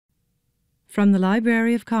From the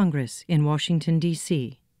Library of Congress in Washington,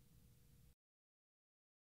 D.C.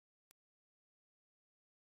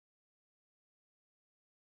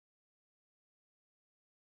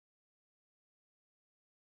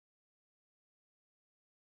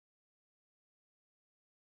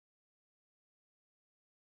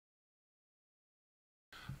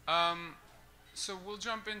 So we'll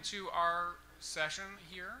jump into our session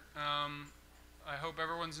here. I hope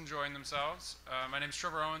everyone's enjoying themselves. My name is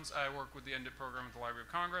Trevor Owens. I work with the NDIP program at the Library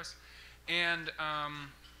of Congress. And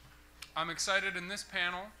I'm excited in this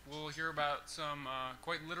panel. We'll hear about some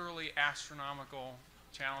quite literally astronomical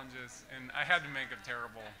challenges. And I had to make a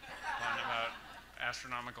terrible one about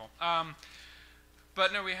astronomical.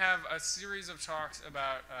 But no, we have a series of talks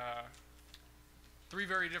about three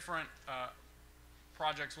very different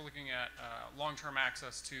projects. We're looking at long-term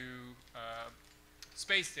access to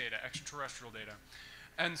space data, extraterrestrial data.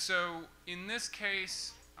 And so in this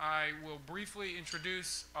case, I will briefly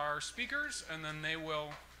introduce our speakers, and then they will,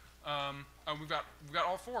 we've got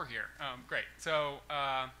all four here. Great. So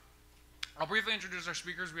I'll briefly introduce our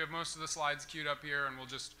speakers. We have most of the slides queued up here, and we'll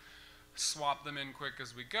just swap them in quick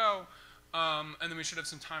as we go. And then we should have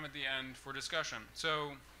some time at the end for discussion.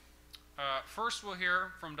 So first we'll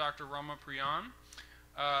hear from Dr. Ramapriyan,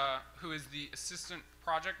 who is the Assistant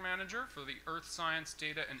Project Manager for the Earth Science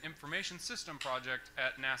Data and Information System Project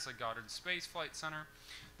at NASA Goddard Space Flight Center.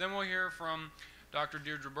 Then we'll hear from Dr.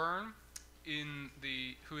 Deirdre Byrne,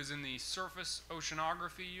 who is in the Surface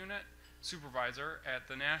Oceanography Unit Supervisor at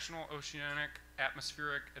the National Oceanic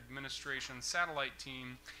Atmospheric Administration Satellite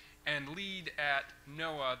Team and lead at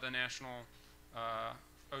NOAA, the National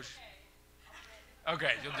Ocean...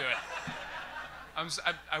 Okay, you'll do it.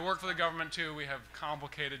 I work for the government too. We have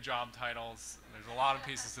complicated job titles. There's a lot of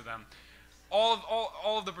pieces to them. All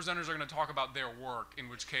of the presenters are going to talk about their work, in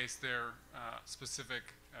which case their specific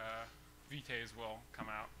vitaes will come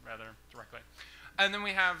out rather directly. And then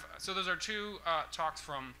we have, so those are two talks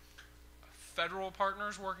from federal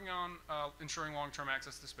partners working on ensuring long-term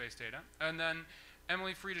access to space data. And then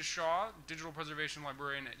Emily Frieda Shaw, Digital Preservation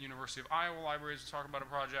Librarian at University of Iowa Libraries, will talk about a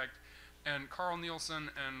project. And Karl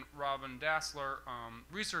Nilsen and Robin Dasler,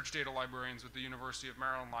 research data librarians with the University of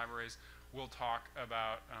Maryland Libraries, will talk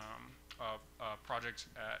about a project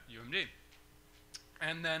at UMD.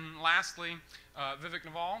 And then lastly, Vivek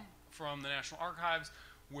Navale from the National Archives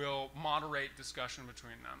will moderate discussion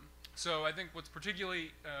between them. So I think what's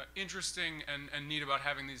particularly interesting and neat about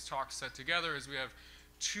having these talks set together is we have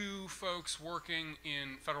two folks working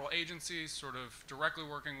in federal agencies, sort of directly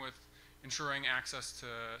working with ensuring access to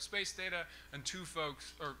space data, and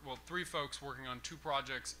three folks working on two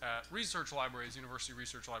projects at research libraries, university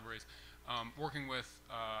research libraries, working with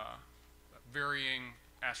varying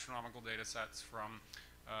astronomical data sets from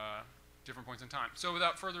different points in time. So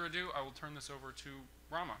without further ado, I will turn this over to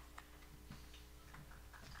Rama.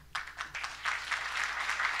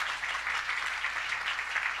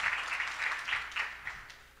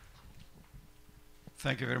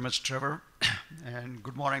 Thank you very much, Trevor, and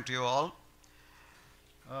good morning to you all.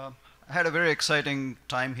 I had a very exciting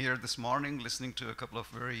time here this morning listening to a couple of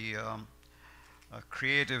very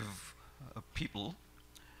creative people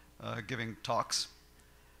giving talks.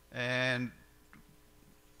 And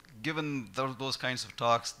given those kinds of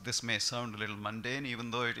talks, this may sound a little mundane, even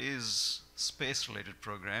though it is a space-related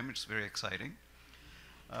program. It's very exciting.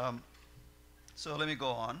 So let me go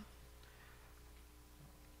on.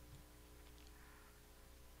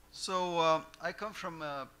 So I come from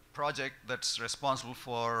a project that's responsible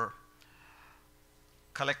for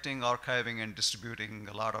collecting, archiving, and distributing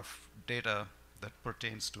a lot of data that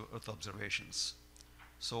pertains to Earth observations.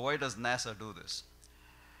 So why does NASA do this?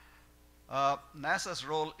 NASA's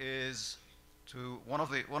role is to, one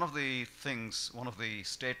of the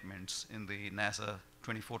statements in the NASA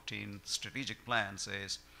 2014 strategic plan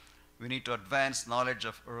says, we need to advance knowledge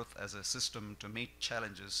of Earth as a system to meet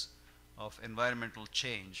challenges of environmental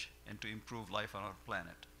change and to improve life on our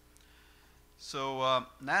planet. So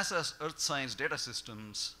NASA's Earth science data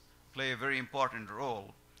systems play a very important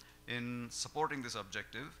role in supporting this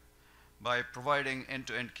objective by providing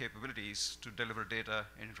end-to-end capabilities to deliver data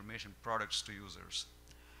and information products to users.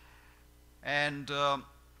 And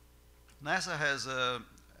NASA has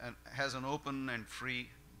an open and free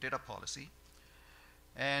data policy,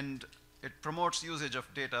 and it promotes usage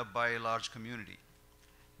of data by a large community.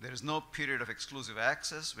 There is no period of exclusive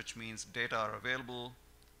access, which means data are available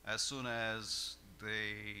as soon as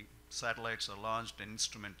the satellites are launched and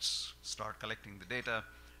instruments start collecting the data.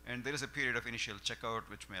 And there is a period of initial checkout,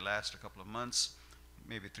 which may last a couple of months,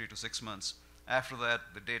 maybe 3 to 6 months. After that,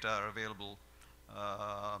 the data are available,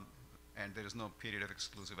 and there is no period of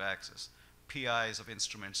exclusive access. PIs of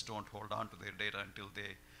instruments don't hold on to their data until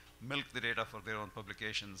they milk the data for their own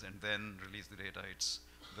publications and then release the data.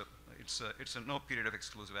 It's a no period of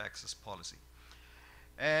exclusive access policy.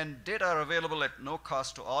 And data are available at no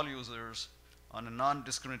cost to all users on a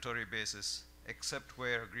non-discriminatory basis, except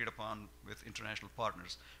where agreed upon with international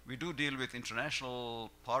partners. We do deal with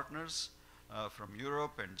international partners from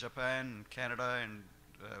Europe and Japan and Canada and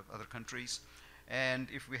other countries. And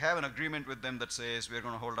if we have an agreement with them that says we're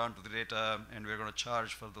going to hold on to the data and we're going to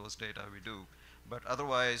charge for those data, we do. But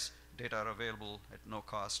otherwise, data are available at no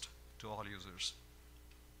cost to all users.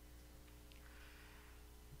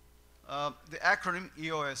 The acronym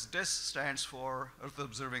EOS-DIS stands for Earth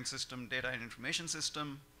Observing System Data and Information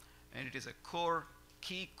System, and it is a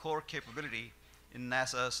key core capability in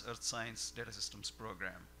NASA's Earth Science Data Systems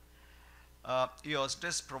program.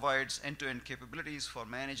 EOS-DIS provides end-to-end capabilities for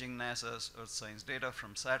managing NASA's Earth science data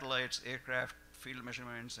from satellites, aircraft, field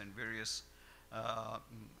measurements, and various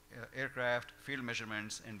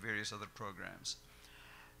other programs.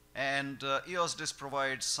 And EOS-DIS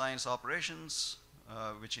provides science operations,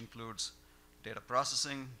 which includes data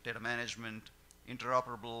processing, data management,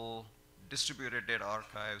 interoperable distributed data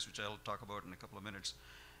archives, which I'll talk about in a couple of minutes,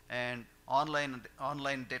 and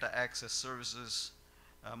online data access services.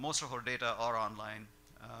 Most of our data are online,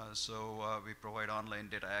 so we provide online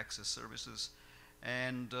data access services,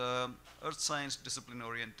 and Earth science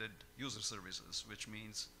discipline-oriented user services, which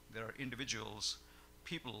means there are individuals,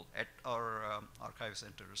 people at our archive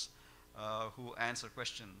centers who answer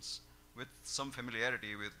questions with some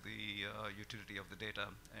familiarity with the utility of the data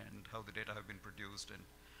and how the data have been produced, and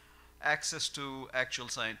access to actual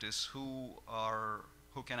scientists who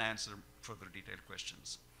can answer further detailed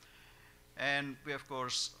questions. And we, of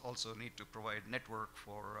course, also need to provide network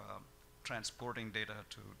for transporting data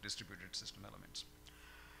to distributed system elements.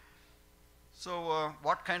 So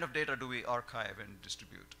what kind of data do we archive and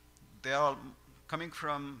distribute? They are coming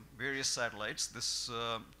from various satellites. This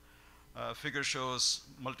figure shows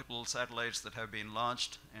multiple satellites that have been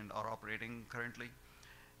launched and are operating currently.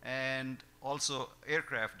 And also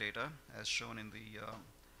aircraft data, as shown in the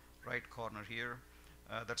right corner here.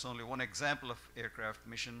 That's only one example of aircraft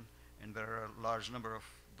mission, and there are a large number of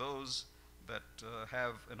those that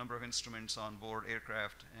have a number of instruments on board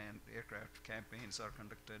aircraft, and aircraft campaigns are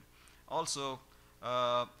conducted. Also,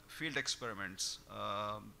 field experiments,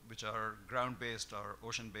 which are ground-based or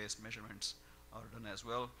ocean-based measurements, are done as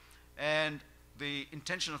well. And the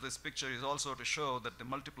intention of this picture is also to show that the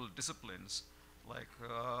multiple disciplines, like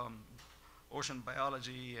ocean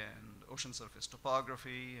biology and ocean surface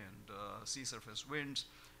topography and sea surface winds,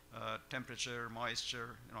 temperature,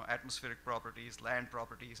 moisture, atmospheric properties, land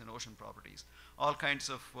properties, and ocean properties. All kinds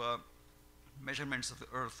of measurements of the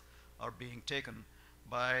Earth are being taken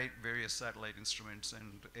by various satellite instruments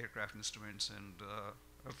and aircraft instruments and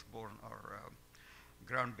earthborne or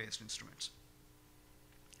ground-based instruments.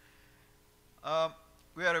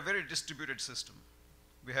 We are a very distributed system.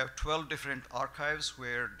 We have 12 different archives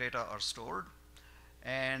where data are stored,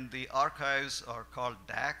 and the archives are called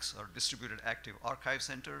DACs, or Distributed Active Archive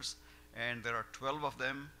Centers, and there are 12 of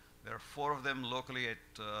them. There are 4 of them locally at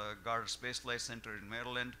Goddard Space Flight Center in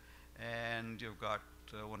Maryland, and you've got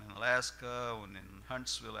one in Alaska, one in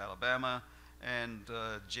Huntsville, Alabama, and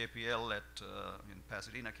JPL in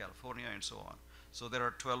Pasadena, California, and so on. So there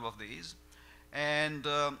are 12 of these, and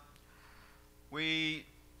we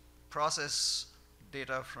process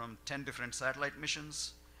data from 10 different satellite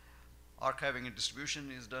missions. Archiving and distribution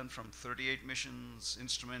is done from 38 missions,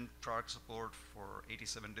 instrument product support for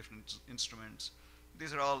 87 different instruments.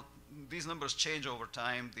 These numbers change over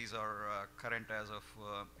time. These are current as of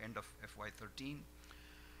end of FY13.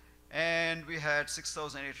 And we had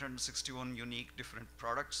 6,861 unique different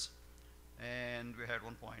products, and we had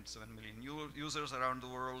 1.7 million users around the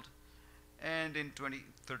world. And in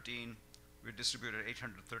 2013, we distributed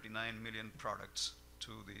 839 million products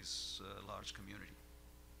to this large community.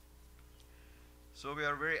 So we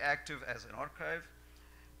are very active as an archive.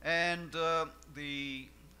 And the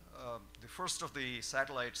first of the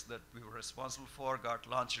satellites that we were responsible for got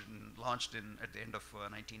launched at the end of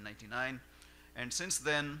 1999. And since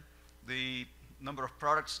then, the number of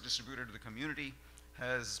products distributed to the community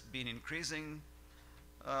has been increasing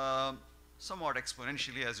somewhat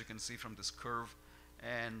exponentially, as you can see from this curve.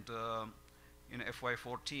 And in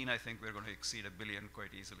FY14, I think we're going to exceed 1 billion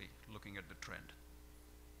quite easily, looking at the trend.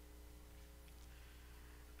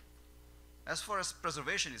 As far as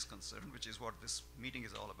preservation is concerned, which is what this meeting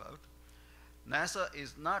is all about, NASA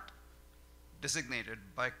is not designated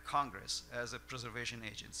by Congress as a preservation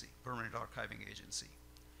agency, permanent archiving agency.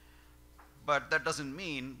 But that doesn't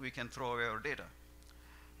mean we can throw away our data.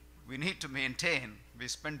 we need to maintain. We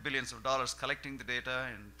spend billions of dollars collecting the data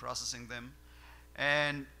and processing them,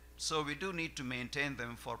 and so we do need to maintain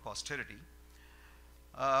them for posterity.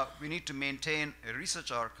 We need to maintain a research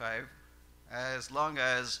archive as long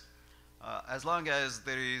as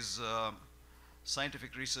there is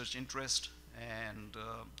scientific research interest, and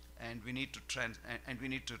we need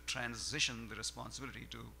to transition the responsibility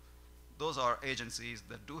to those are agencies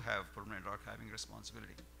that do have permanent archiving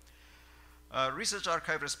responsibility. Research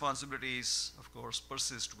archive responsibilities, of course,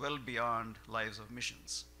 persist well beyond lives of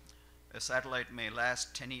missions. A satellite may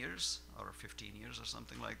last 10 years or 15 years or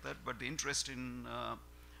something like that, but the interest in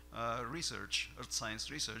research, earth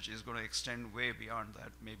science research, is going to extend way beyond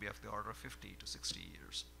that, maybe of the order of 50 to 60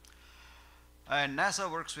 years. And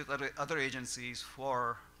NASA works with other agencies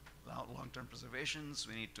for long-term preservations.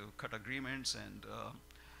 We need to cut agreements and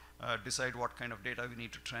decide what kind of data we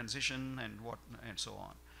need to transition and so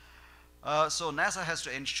on. So NASA has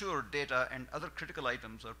to ensure data and other critical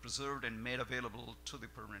items are preserved and made available to the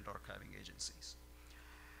permanent archiving agencies.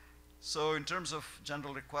 So in terms of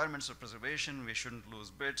general requirements of preservation, we shouldn't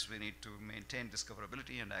lose bits. We need to maintain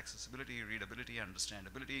discoverability and accessibility, readability,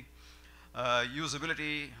 understandability,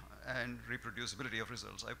 usability, and reproducibility of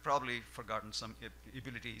results. I've probably forgotten some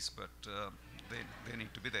abilities, but they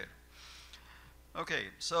need to be there. Okay,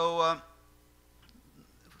 so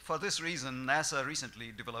for this reason, NASA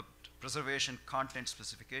recently developed preservation content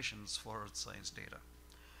specifications for earth science data,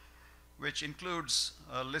 which includes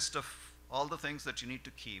a list of all the things that you need to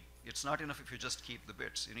keep. It's not enough if you just keep the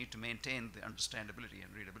bits. You need to maintain the understandability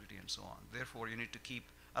and readability and so on. Therefore, you need to keep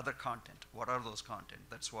other content. What are those content?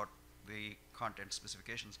 That's what the content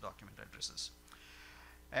specifications document addresses.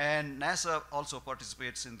 And NASA also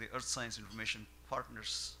participates in the Earth Science Information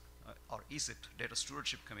Partners, or ESIT, Data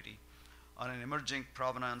Stewardship Committee, on an emerging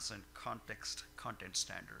provenance and context content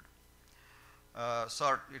standard.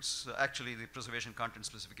 So it's actually the preservation content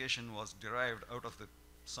specification was derived out of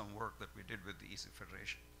some work that we did with the ESIT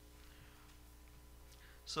Federation.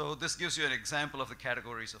 So this gives you an example of the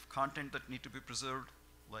categories of content that need to be preserved,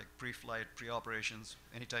 like pre-flight, pre-operations.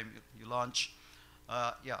 Anytime you launch,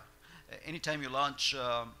 anytime you launch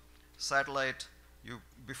satellite,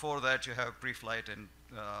 before that you have pre-flight and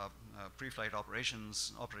pre-flight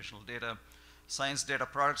operations, operational data. Science data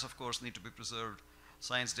products, of course, need to be preserved.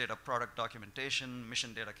 Science data product documentation,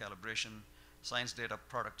 mission data calibration, science data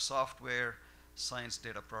product software, science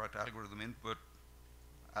data product algorithm input,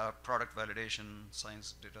 product validation,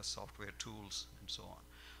 science data software tools, and so on.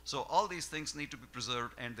 So all these things need to be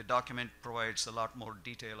preserved, and the document provides a lot more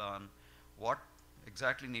detail on what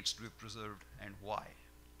exactly needs to be preserved and why.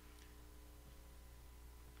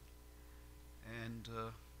 And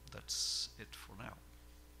that's it for now.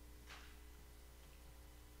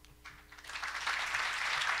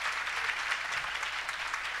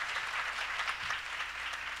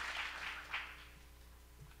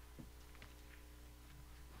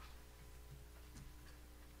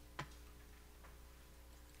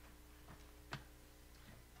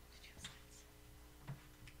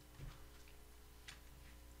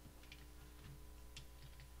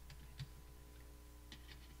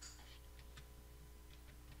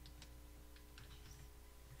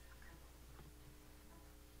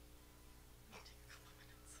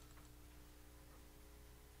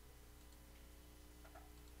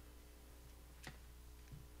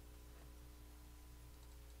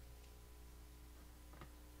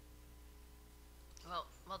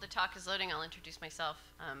 While the talk is loading, I'll introduce myself.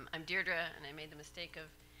 I'm Deirdre, and I made the mistake of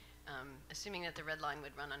assuming that the red line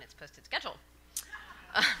would run on its posted schedule.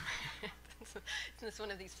 It's one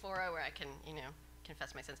of these fora where I can,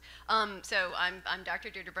 confess my sins. So I'm Dr.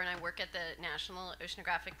 Deirdre Byrne. I work at the National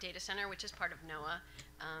Oceanographic Data Center, which is part of NOAA,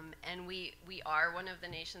 and we are one of the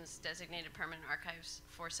nation's designated permanent archives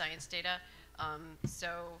for science data.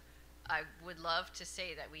 So I would love to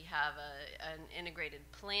say that we have an integrated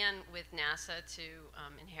plan with NASA to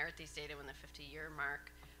inherit these data when the 50-year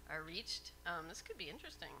mark are reached. This could be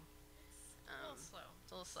interesting. It's a little slow.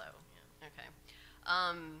 It's a little slow. Yeah. Okay.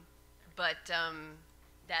 But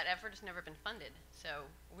that effort has never been funded, so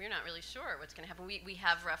we're not really sure what's going to happen. We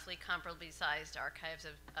have roughly comparably sized archives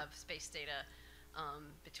of space data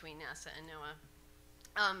between NASA and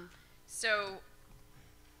NOAA. So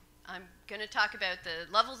I'm going to talk about the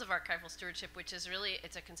levels of archival stewardship, which is really,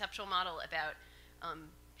 it's a conceptual model about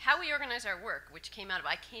how we organize our work, which came out of,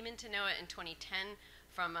 I came into NOAA in 2010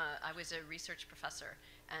 from, I was a research professor,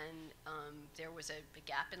 and there was a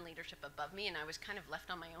gap in leadership above me, and I was kind of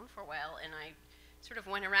left on my own for a while, and I sort of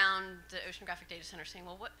went around the Oceanographic Data Center saying,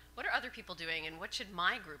 well, what are other people doing, and what should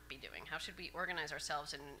my group be doing? How should we organize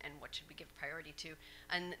ourselves, and what should we give priority to?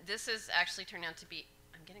 And this has actually turned out to be,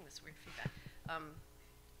 I'm I'm getting this weird feedback.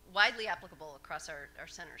 Widely applicable across our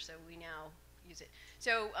center, so we now use it.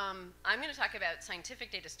 So I'm going to talk about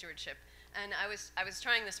scientific data stewardship, and I was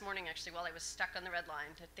trying this morning actually while I was stuck on the red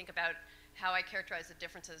line to think about how I characterize the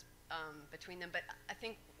differences between them. But I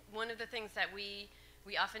think one of the things that we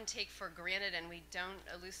often take for granted and we don't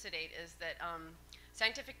elucidate is that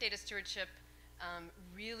scientific data stewardship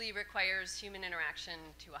really requires human interaction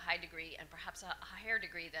to a high degree, and perhaps a higher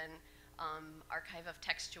degree than archive of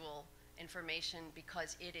textual information,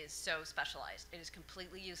 because it is so specialized. It is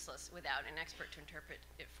completely useless without an expert to interpret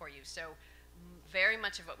it for you. So very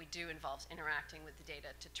much of what we do involves interacting with the data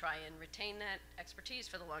to try and retain that expertise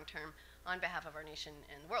for the long term on behalf of our nation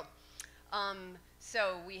and the world.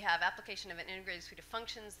 So we have application of an integrated suite of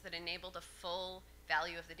functions that enable the full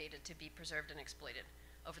value of the data to be preserved and exploited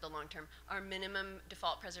over the long term. Our minimum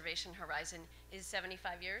default preservation horizon is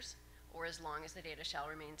 75 years, or as long as the data shall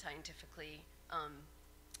remain scientifically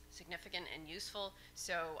significant and useful.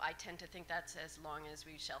 So I tend to think that's as long as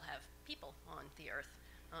we shall have people on the Earth.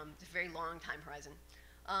 It's a very long time horizon.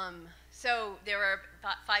 So there are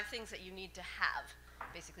 5 things that you need to have.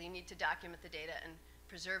 Basically, you need to document the data and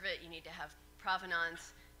preserve it. You need to have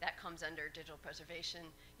provenance. That comes under digital preservation.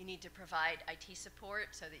 You need to provide IT support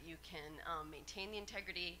so that you can maintain the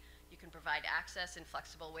integrity. You can provide access in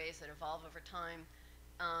flexible ways that evolve over time.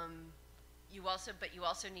 You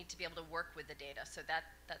also need to be able to work with the data. So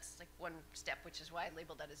that's like one step, which is why I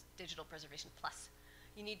labeled that as digital preservation plus.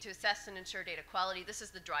 You need to assess and ensure data quality. This is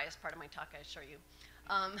the driest part of my talk, I assure you.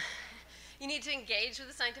 You need to engage with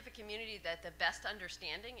the scientific community that the best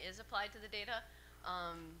understanding is applied to the data.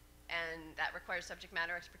 And that requires subject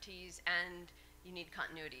matter expertise, and you need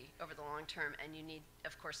continuity over the long term, and you need,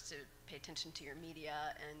 of course, to pay attention to your media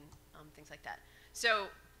and things like that. So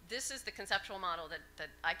this is the conceptual model that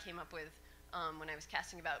I came up with when I was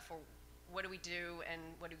casting about for what do we do and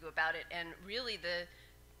what do we go about it. And really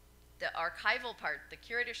the archival part, the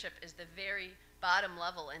curatorship, is the very bottom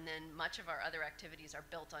level, and then much of our other activities are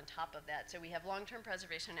built on top of that. So we have long-term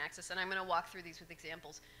preservation and access, and I'm going to walk through these with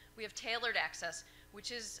examples. We have tailored access, which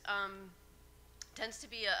is tends to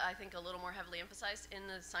be, I think, a little more heavily emphasized in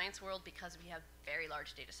the science world because we have very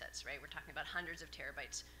large data sets, right? We're talking about hundreds of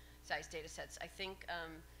terabytes size data sets. I think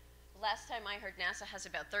last time I heard NASA has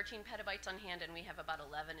about 13 petabytes on hand, and we have about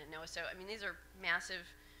 11 in NOAA. So, I mean, these are massive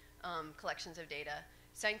collections of data.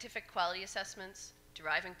 Scientific quality assessments,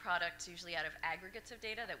 deriving products usually out of aggregates of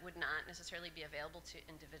data that would not necessarily be available to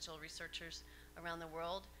individual researchers around the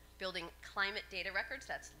world. Building climate data records,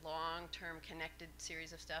 that's long-term connected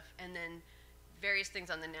series of stuff, and then various things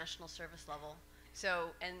on the national service level. So,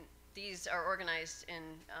 and these are organized in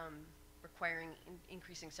requiring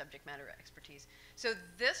increasing subject matter expertise. So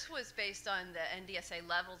this was based on the NDSA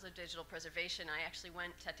levels of digital preservation. I actually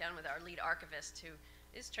sat down with our lead archivist, who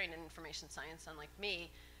is trained in information science, unlike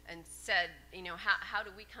me, and said, you know, how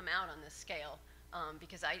do we come out on this scale?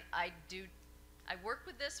 Because I work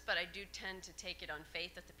with this, but I do tend to take it on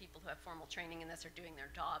faith that the people who have formal training in this are doing their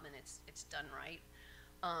job and it's done right.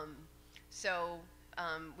 So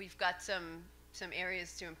we've got some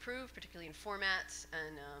areas to improve, particularly in formats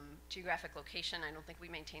and geographic location. I don't think we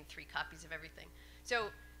maintain 3 copies of everything. So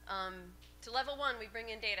to level 1, we bring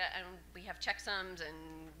in data and we have checksums, and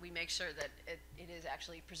we make sure that it is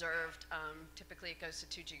actually preserved. Typically it goes to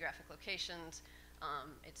 2 geographic locations.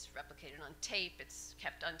 It's replicated on tape. It's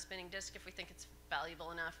kept on spinning disk if we think it's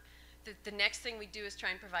valuable enough. The next thing we do is try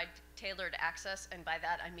and provide tailored access, and by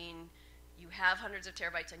that I mean you have hundreds of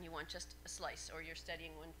terabytes and you want just a slice, or you're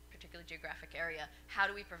studying one particular geographic area. How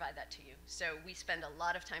do we provide that to you? So we spend a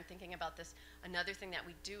lot of time thinking about this. Another thing that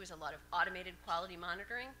we do is a lot of automated quality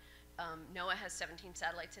monitoring. NOAA has 17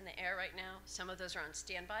 satellites in the air right now. Some of those are on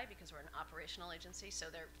standby because we're an operational agency, so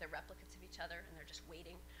they're replicas of each other and they're just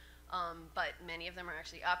waiting. But many of them are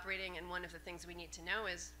actually operating, and one of the things we need to know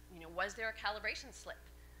is, you know, was there a calibration slip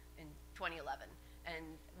in 2011? And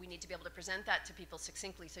we need to be able to present that to people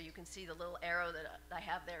succinctly, so you can see the little arrow that I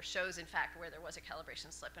have there shows, in fact, where there was a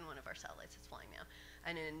calibration slip in one of our satellites that's flying now.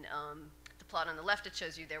 And in the plot on the left, it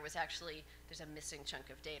shows you there's a missing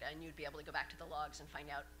chunk of data, and you'd be able to go back to the logs and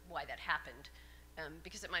find out why that happened,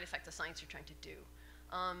 because it might affect the science you're trying to do.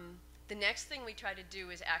 The next thing we try to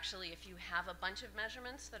do is actually, if you have a bunch of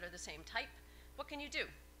measurements that are the same type, what can you do?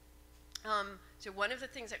 So one of the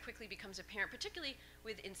things that quickly becomes apparent, particularly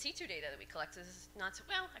with in situ data that we collect, is not so,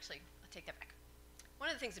 well, actually, I'll take that back. One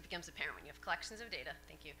of the things that becomes apparent when you have collections of data,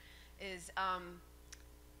 thank you, is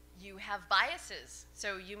you have biases.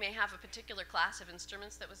 So you may have a particular class of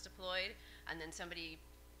instruments that was deployed, and then somebody,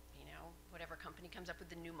 you know, whatever company comes up with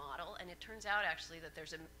the new model, and it turns out actually that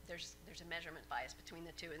there's a measurement bias between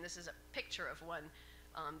the two. And this is a picture of one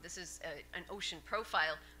This is an ocean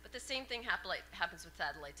profile, but the same thing happens with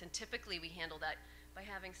satellites, and typically we handle that by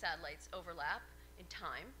having satellites overlap in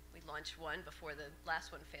time. We launch one before the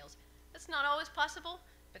last one fails. That's not always possible,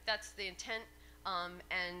 but that's the intent.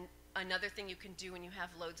 And another thing you can do when you have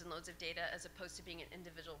loads and loads of data, as opposed to being an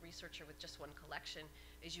individual researcher with just one collection,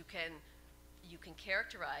 is you can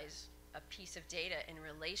characterize a piece of data in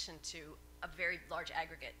relation to a very large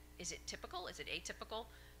aggregate. Is it typical? Is it atypical?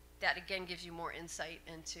 That again gives you more insight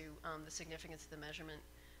into the significance of the measurement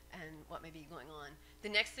and what may be going on. The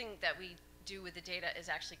next thing that we do with the data is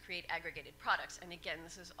actually create aggregated products. And again,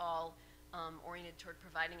 this is all oriented toward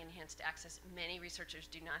providing enhanced access. Many researchers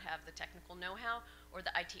do not have the technical know-how or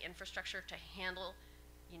the IT infrastructure to handle,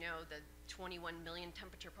 you know, the 21 million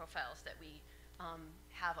temperature profiles that we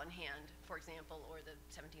have on hand, for example, or the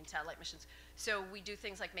 17 satellite missions. So we do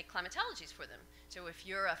things like make climatologies for them. So if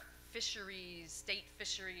you're a state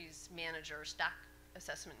fisheries manager, stock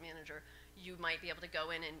assessment manager, you might be able to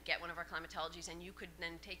go in and get one of our climatologies, and you could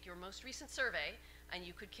then take your most recent survey and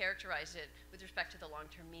you could characterize it with respect to the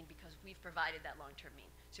long-term mean, because we've provided that long-term mean.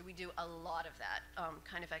 So we do a lot of that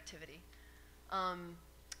kind of activity.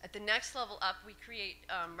 At the next level up, we create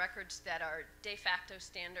records that are de facto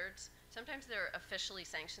standards. Sometimes they're officially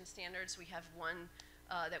sanctioned standards. We have one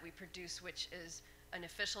that we produce, which is an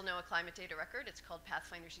official NOAA climate data record. It's called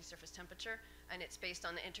Pathfinder Sea Surface Temperature, and it's based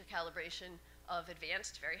on the intercalibration of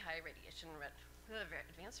advanced very high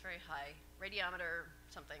radiometer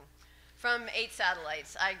something from 8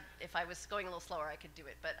 satellites. If I was going a little slower, I could do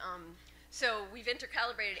it. But so we've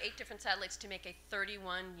intercalibrated 8 different satellites to make a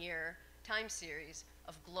 31-year time series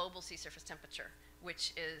of global sea surface temperature,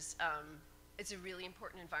 which is it's a really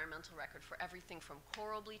important environmental record for everything from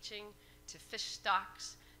coral bleaching to fish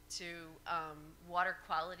stocks to water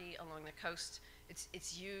quality along the coast.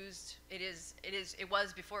 It's used. It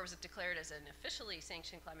was before it was declared as an officially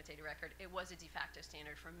sanctioned climate data record. It was a de facto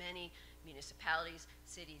standard for many municipalities,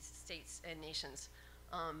 cities, states, and nations.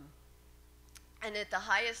 And at the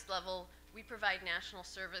highest level, we provide national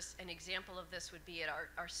service. An example of this would be at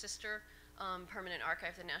our sister permanent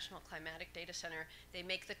archive, the National Climatic Data Center. They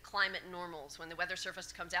make the climate normals when the Weather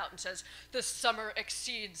Service comes out and says the summer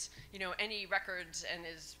exceeds, you know, any records and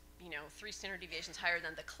is, you know, 3 standard deviations higher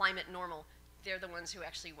than the climate normal. They're the ones who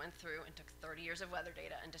actually went through and took 30 years of weather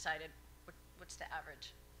data and decided what's the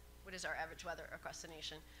average, what is our average weather across the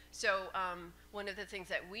nation. So one of the things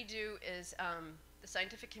that we do is the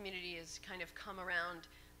scientific community has kind of come around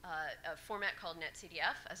a format called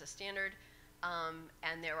NetCDF as a standard.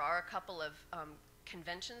 And there are a couple of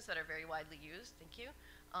conventions that are very widely used, thank you,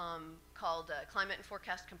 called Climate and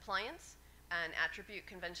Forecast Compliance and Attribute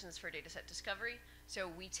Conventions for Dataset Discovery. So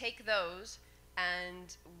we take those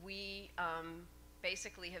and we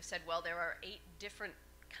basically have said, well, there are 8 different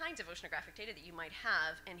kinds of oceanographic data that you might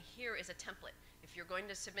have, and here is a template. If you're going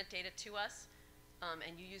to submit data to us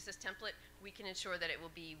and you use this template, we can ensure that it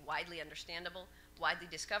will be widely understandable, widely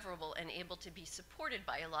discoverable, and able to be supported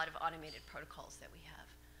by a lot of automated protocols that we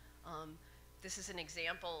have. This is an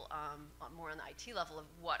example more on the IT level of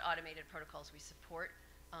what automated protocols we support.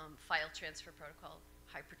 File transfer protocol,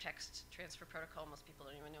 hypertext transfer protocol, most people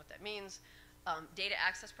don't even know what that means. Data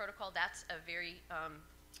access protocol, that's a very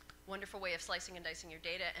wonderful way of slicing and dicing your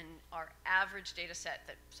data, and our average data set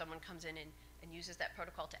that someone comes in and uses that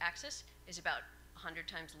protocol to access is about 100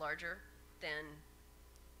 times larger than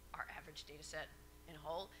our average data set in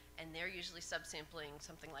whole, and they're usually subsampling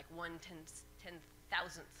something like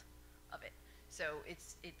 1/10,000th of it. So it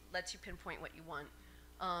lets you pinpoint what you want.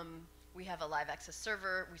 We have a live access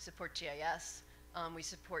server. We support GIS. We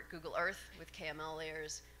support Google Earth with KML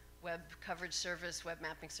layers, web coverage service, web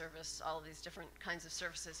mapping service, all of these different kinds of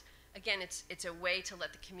services. Again, it's a way to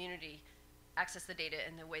let the community access the data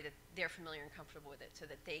in the way that they're familiar and comfortable with it, so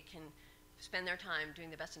that they can spend their time doing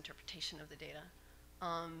the best interpretation of the data.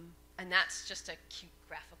 And that's just a cute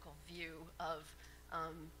graphical view of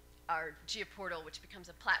our GeoPortal, which becomes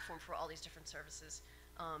a platform for all these different services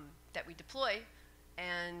that we deploy.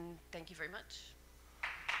 And thank you very much.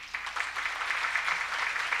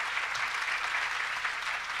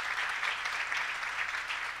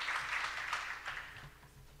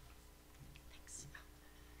 Thanks.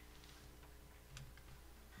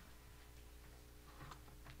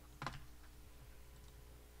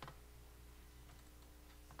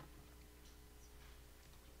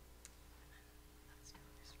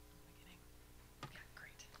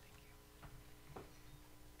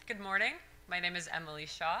 Good morning. My name is Emily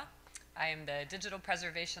Shaw. I am the Digital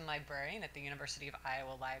Preservation Librarian at the University of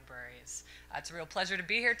Iowa Libraries. It's a real pleasure to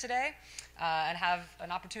be here today and have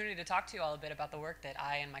an opportunity to talk to you all a bit about the work that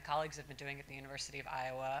I and my colleagues have been doing at the University of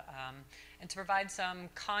Iowa and to provide some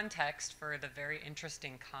context for the very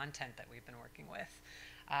interesting content that we've been working with.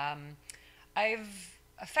 I've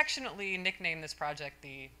affectionately nicknamed this project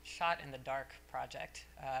the Shot in the Dark Project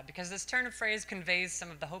because this turn of phrase conveys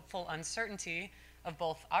some of the hopeful uncertainty of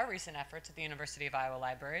both our recent efforts at the University of Iowa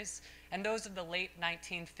Libraries and those of the late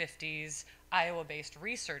 1950s Iowa-based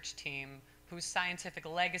research team whose scientific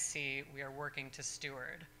legacy we are working to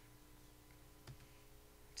steward.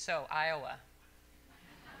 So, Iowa.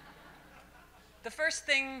 The first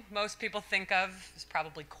thing most people think of is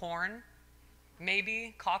probably corn,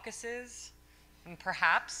 maybe caucuses, and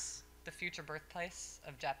perhaps the future birthplace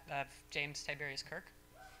of James Tiberius Kirk.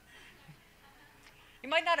 You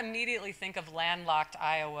might not immediately think of landlocked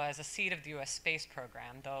Iowa as a seat of the U.S. space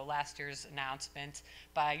program, though last year's announcement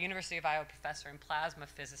by University of Iowa professor and plasma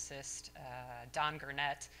physicist Don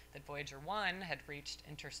Gurnett that Voyager 1 had reached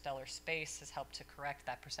interstellar space has helped to correct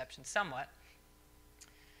that perception somewhat.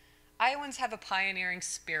 Iowans have a pioneering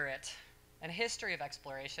spirit and a history of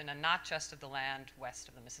exploration, and not just of the land west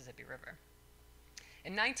of the Mississippi River.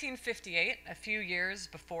 In 1958, a few years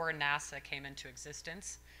before NASA came into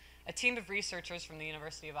existence, a team of researchers from the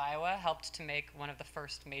University of Iowa helped to make one of the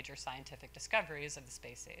first major scientific discoveries of the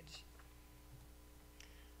space age.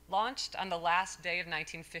 Launched on the last day of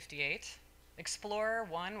 1958, Explorer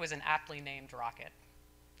 1 was an aptly named rocket.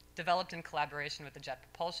 Developed in collaboration with the Jet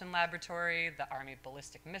Propulsion Laboratory, the Army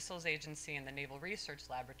Ballistic Missiles Agency, and the Naval Research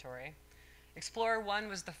Laboratory, Explorer 1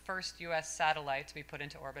 was the first U.S. satellite to be put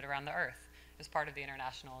into orbit around the Earth as part of the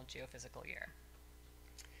International Geophysical Year.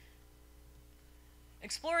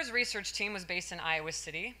 Explorer's research team was based in Iowa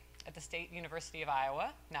City at the State University of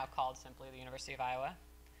Iowa, now called simply the University of Iowa.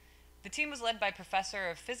 The team was led by Professor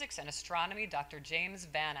of Physics and Astronomy, Dr. James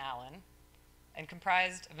Van Allen, and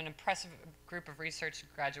comprised of an impressive group of research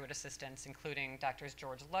graduate assistants, including Drs.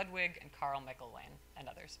 George Ludwig and Carl McElwain, and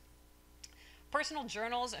others. Personal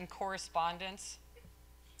journals and correspondence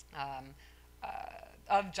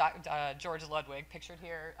of George Ludwig, pictured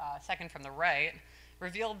here second from the right,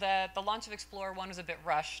 revealed that the launch of Explorer 1 was a bit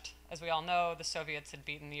rushed. As we all know, the Soviets had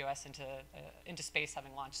beaten the US into space,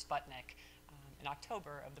 having launched Sputnik in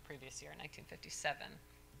October of the previous year, 1957.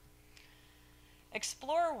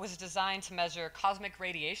 Explorer was designed to measure cosmic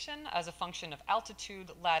radiation as a function of altitude,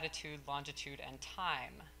 latitude, longitude, and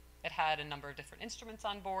time. It had a number of different instruments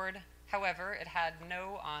on board. However, it had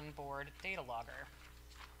no onboard data logger.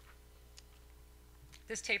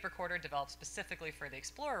 This tape recorder, developed specifically for the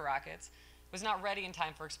Explorer rockets, was not ready in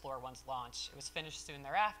time for Explorer 1's launch. It was finished soon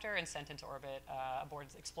thereafter and sent into orbit aboard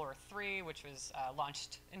Explorer 3, which was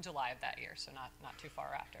launched in July of that year, so not too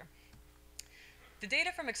far after. The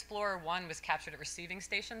data from Explorer 1 was captured at receiving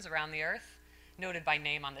stations around the Earth, noted by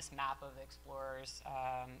name on this map of Explorer's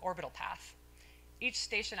orbital path. Each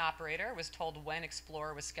station operator was told when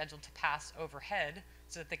Explorer was scheduled to pass overhead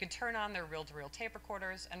so that they could turn on their reel-to-reel tape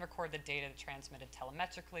recorders and record the data transmitted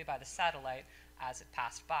telemetrically by the satellite as it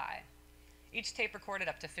passed by. Each tape recorded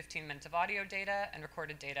up to 15 minutes of audio data and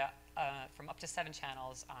recorded data from up to 7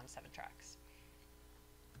 channels on 7 tracks.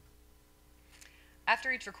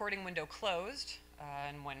 After each recording window closed,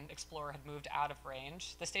 and when Explorer had moved out of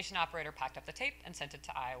range, the station operator packed up the tape and sent it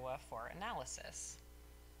to Iowa for analysis.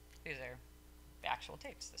 These are the actual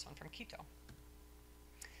tapes, this one from Quito.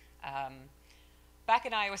 Back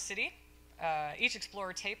in Iowa City, each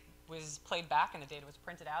Explorer tape was played back and the data was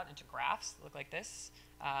printed out into graphs that look like this.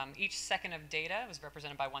 Each second of data was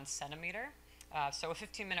represented by 1 centimeter. So a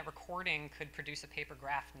 15-minute recording could produce a paper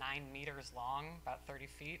graph 9 meters long, about 30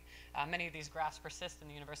 feet. Many of these graphs persist in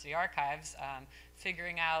the university archives.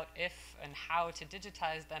 Figuring out if and how to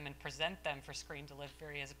digitize them and present them for screen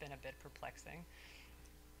delivery has been a bit perplexing.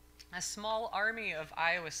 A small army of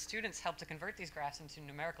Iowa students helped to convert these graphs into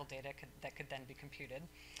numerical data that could then be computed.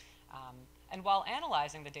 And while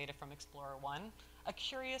analyzing the data from Explorer 1, a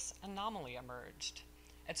curious anomaly emerged.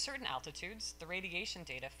 At certain altitudes, the radiation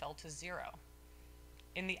data fell to 0.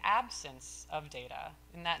 In the absence of data,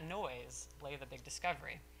 in that noise, lay the big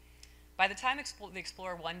discovery. By the time the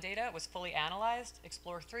Explorer 1 data was fully analyzed,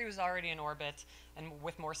 Explorer 3 was already in orbit and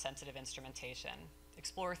with more sensitive instrumentation.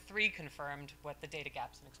 Explorer 3 confirmed what the data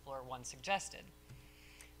gaps in Explorer 1 suggested: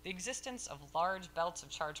 the existence of large belts of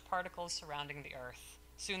charged particles surrounding the Earth,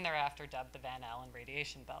 soon thereafter dubbed the Van Allen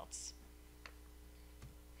radiation belts.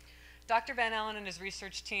 Dr. Van Allen and his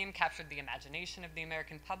research team captured the imagination of the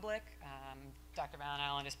American public. Dr. Van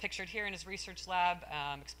Allen is pictured here in his research lab,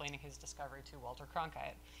 explaining his discovery to Walter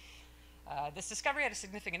Cronkite. This discovery had a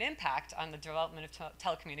significant impact on the development of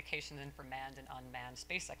telecommunications and for manned and unmanned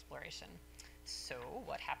space exploration. So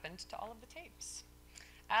what happened to all of the tapes?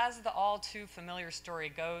 As the all too familiar story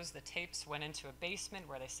goes, the tapes went into a basement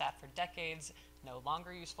where they sat for decades, no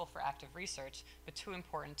longer useful for active research, but too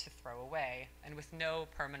important to throw away, and with no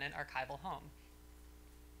permanent archival home.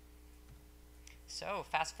 So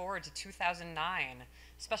fast forward to 2009.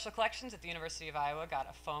 Special Collections at the University of Iowa got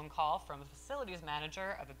a phone call from a facilities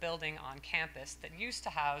manager of a building on campus that used to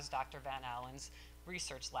house Dr. Van Allen's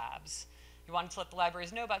research labs. He wanted to let the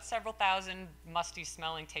libraries know about several thousand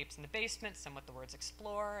musty-smelling tapes in the basement, some with the words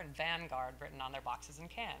Explorer and Vanguard written on their boxes and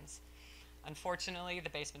cans. Unfortunately, the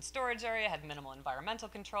basement storage area had minimal environmental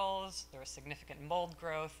controls. There was significant mold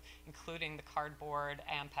growth, including the cardboard,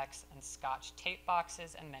 Ampex, and Scotch tape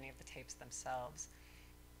boxes, and many of the tapes themselves.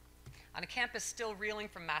 On a campus still reeling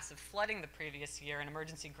from massive flooding the previous year, an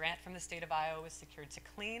emergency grant from the state of Iowa was secured to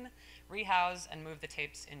clean, rehouse, and move the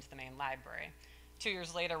tapes into the main library. 2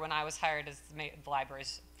 years later, when I was hired as the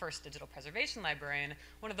library's first digital preservation librarian,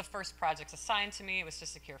 one of the first projects assigned to me was to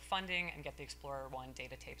secure funding and get the Explorer 1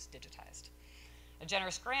 data tapes digitized. A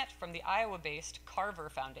generous grant from the Iowa-based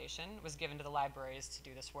Carver Foundation was given to the libraries to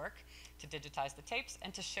do this work, to digitize the tapes,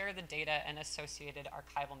 and to share the data and associated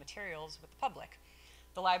archival materials with the public.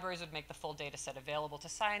 The libraries would make the full data set available to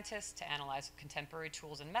scientists to analyze contemporary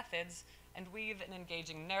tools and methods, and weave an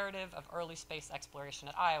engaging narrative of early space exploration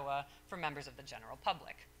at Iowa for members of the general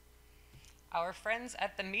public. Our friends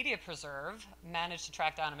at the Media Preserve managed to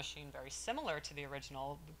track down a machine very similar to the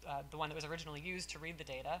original, the one that was originally used to read the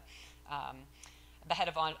data. The head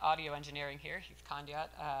of audio engineering here, Heath Condiot,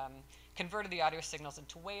 converted the audio signals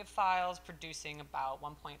into WAV files, producing about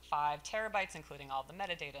 1.5 terabytes, including all the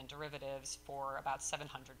metadata and derivatives, for about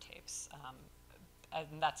 700 tapes.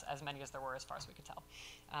 And that's as many as there were as far as we could tell.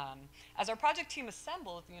 As our project team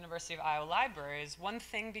assembled at the University of Iowa Libraries, one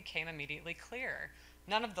thing became immediately clear.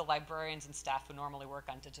 None of the librarians and staff who normally work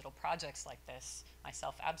on digital projects like this,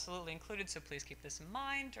 myself absolutely included, so please keep this in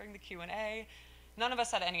mind during the Q&A, none of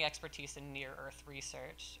us had any expertise in near-Earth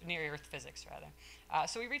research, near-Earth physics, rather.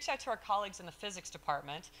 So we reached out to our colleagues in the physics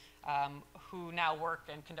department, who now work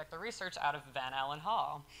and conduct the research out of Van Allen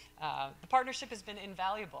Hall. The partnership has been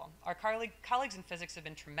invaluable. Our colleagues in physics have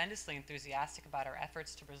been tremendously enthusiastic about our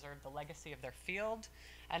efforts to preserve the legacy of their field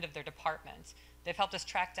and of their department. They've helped us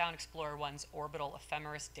track down Explorer 1's orbital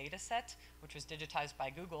ephemeris data set, which was digitized by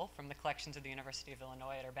Google from the collections of the University of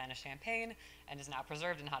Illinois at Urbana-Champaign and is now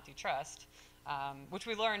preserved in HathiTrust. Which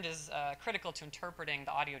we learned is critical to interpreting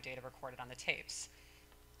the audio data recorded on the tapes.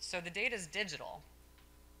 So the data is digital.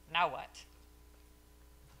 Now what?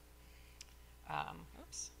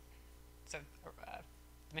 Oops. So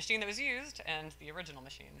the machine that was used and the original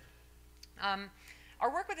machine.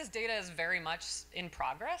 Our work with this data is very much in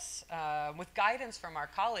progress. With guidance from our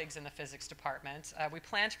colleagues in the physics department, we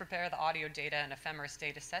plan to prepare the audio data and ephemeris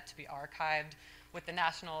data set to be archived with the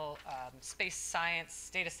National Space Science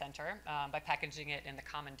Data Center by packaging it in the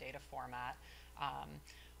common data format.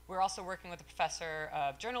 We're also working with a professor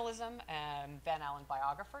of journalism and Van Allen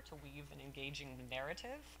biographer to weave an engaging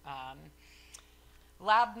narrative.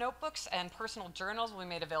 Lab notebooks and personal journals will be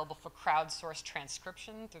made available for crowdsourced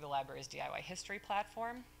transcription through the library's DIY history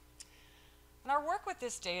platform. And our work with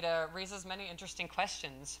this data raises many interesting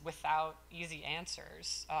questions without easy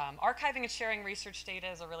answers. Archiving and sharing research data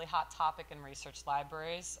is a really hot topic in research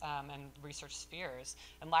libraries and research spheres.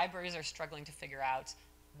 And libraries are struggling to figure out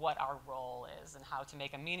what our role is and how to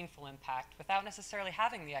make a meaningful impact without necessarily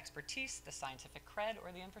having the expertise, the scientific cred,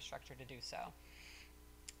 or the infrastructure to do so.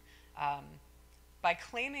 By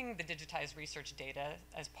claiming the digitized research data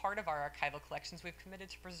as part of our archival collections, we've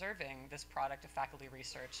committed to preserving this product of faculty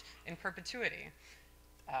research in perpetuity.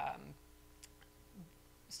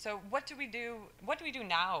 So what do we do? What do we do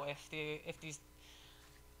now if these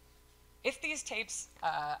tapes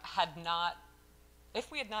if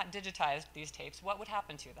we had not digitized these tapes, what would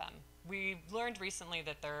happen to them? We learned recently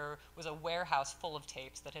that there was a warehouse full of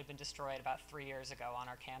tapes that had been destroyed about 3 years ago on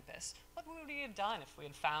our campus. What would we have done if we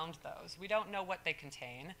had found those? We don't know what they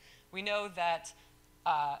contain. We know that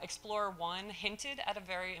Explorer 1 hinted at a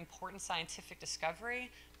very important scientific discovery,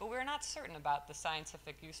 but we're not certain about the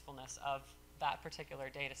scientific usefulness of that particular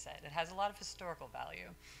data set. It has a lot of historical value.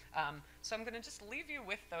 So I'm going to just leave you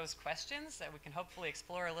with those questions that we can hopefully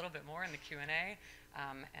explore a little bit more in the Q&A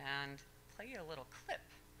and play you a little clip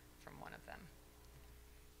from one of them.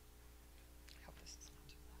 I hope this is not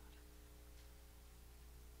too loud.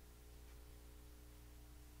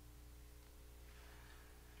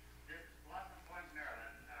 This is Blossom Point,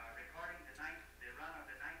 Maryland, recording the run of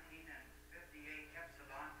the 1958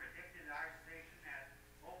 Epsilon predicted our station at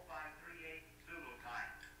 0538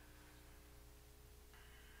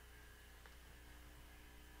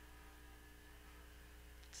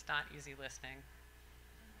 It's not easy listening.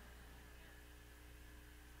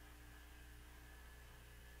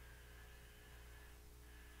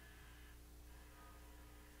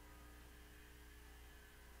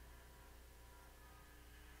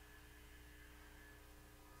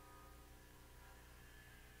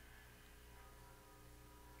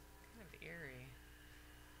 Eerie.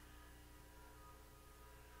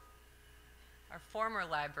 Our former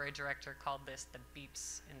library director called this the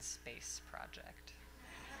Beeps in Space project.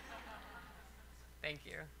 Thank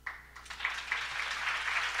you.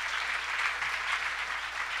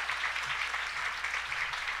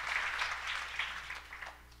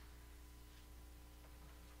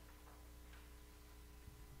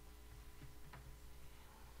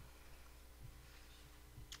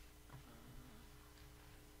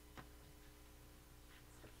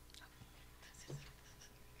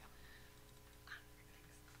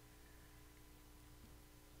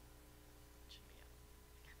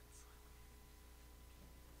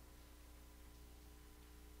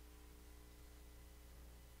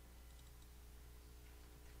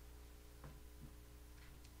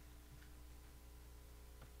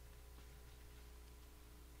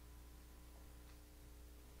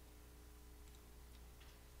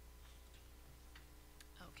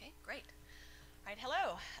 Okay, great. All right,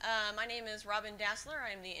 hello. My name is Robin Dasler.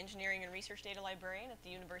 I'm the Engineering and Research Data Librarian at the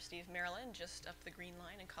University of Maryland, just up the Green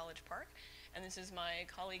Line in College Park. And this is my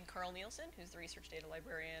colleague, Karl Nilsen, who's the Research Data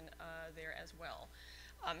Librarian there as well.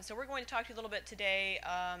 So we're going to talk to you a little bit today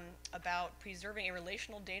about preserving a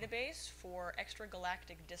relational database for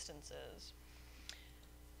extragalactic distances.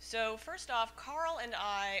 So first off, Karl and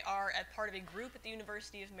I are at part of a group at the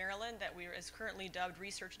University of Maryland that is currently dubbed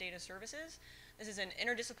Research Data Services. This is an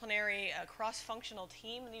interdisciplinary, cross-functional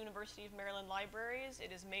team in the University of Maryland Libraries.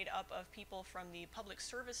 It is made up of people from the public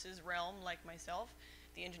services realm, like myself.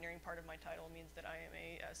 The engineering part of my title means that I am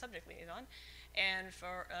a subject liaison. And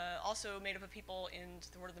for also made up of people in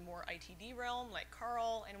sort of the more ITD realm, like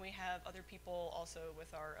Karl, and we have other people also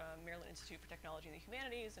with our Maryland Institute for Technology and the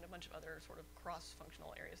Humanities and a bunch of other sort of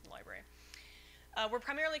cross-functional areas in the library. We're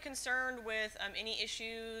primarily concerned with any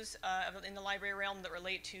issues in the library realm that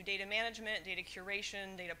relate to data management, data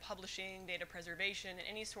curation, data publishing, data preservation, and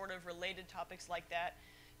any sort of related topics like that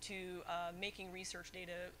to making research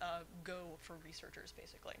data go for researchers,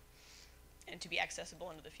 basically, and to be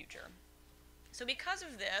accessible into the future. So because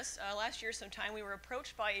of this, last year sometime we were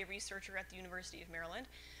approached by a researcher at the University of Maryland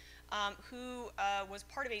who was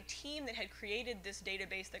part of a team that had created this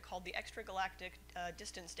database they called the Extragalactic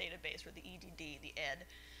Distance Database, or the EDD, the ED.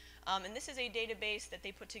 And this is a database that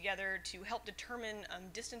they put together to help determine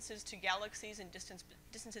distances to galaxies and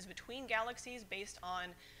distances between galaxies based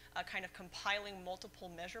on kind of compiling multiple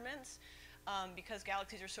measurements. Because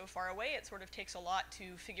galaxies are so far away, it sort of takes a lot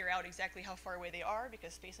to figure out exactly how far away they are,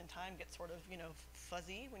 because space and time get sort of,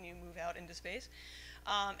 fuzzy when you move out into space.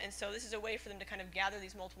 And so this is a way for them to kind of gather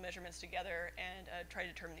these multiple measurements together and try to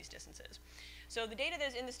determine these distances. So the data that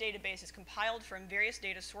is in this database is compiled from various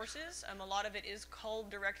data sources. A lot of it is culled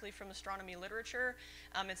directly from astronomy literature,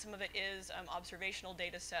 and some of it is observational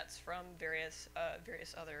data sets from various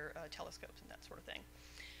other telescopes and that sort of thing.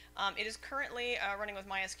 It is currently running with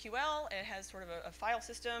MySQL. It has sort of a file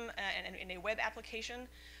system and a web application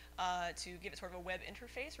to give it sort of a web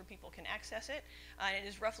interface where people can access it. And it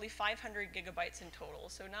is roughly 500 gigabytes in total,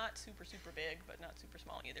 so not super, super big, but not super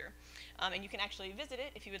small either. And you can actually visit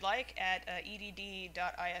it, if you would like, at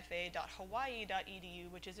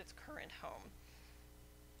edd.ifa.hawaii.edu, which is its current home.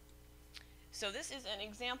 So this is an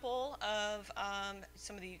example of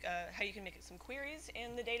some of the how you can make some queries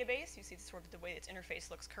in the database. You see sort of the way its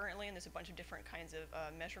interface looks currently, and there's a bunch of different kinds of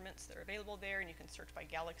measurements that are available there, and you can search by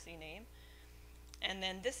galaxy name. And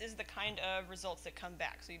then this is the kind of results that come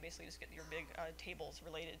back. So you basically just get your big tables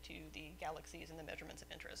related to the galaxies and the measurements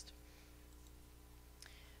of interest.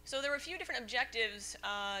 So there were a few different objectives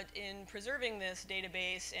in preserving this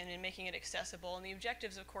database and in making it accessible. And the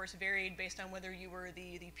objectives, of course, varied based on whether you were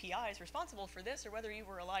the PIs responsible for this or whether you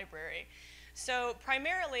were a library. So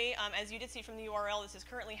primarily, as you did see from the URL, this is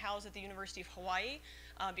currently housed at the University of Hawaii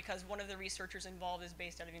because one of the researchers involved is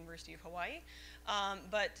based out of the University of Hawaii.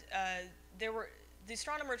 The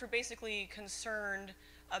astronomers were basically concerned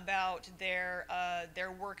about their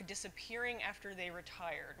work disappearing after they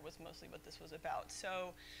retired, was mostly what this was about.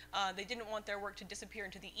 So they didn't want their work to disappear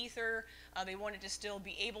into the ether. They wanted to still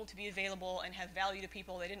be able to be available and have value to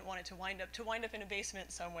people. They didn't want it to wind up in a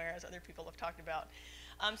basement somewhere, as other people have talked about.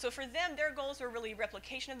 So for them, their goals were really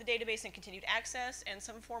replication of the database and continued access and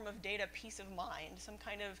some form of data peace of mind, some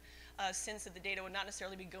kind of sense that the data would not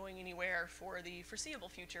necessarily be going anywhere for the foreseeable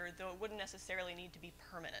future, though it wouldn't necessarily need to be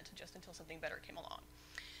permanent, just until something better came along.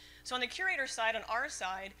 So on the curator side, on our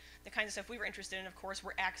side, the kinds of stuff we were interested in, of course,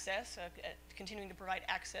 were access, continuing to provide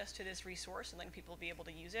access to this resource and letting people be able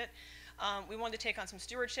to use it. We wanted to take on some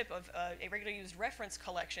stewardship of a regular used reference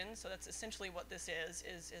collection. So that's essentially what this is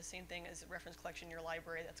the same thing as a reference collection in your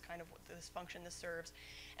library. That's kind of what this function this serves.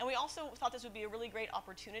 And we also thought this would be a really great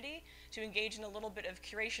opportunity to engage in a little bit of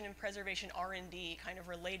curation and preservation R&D, kind of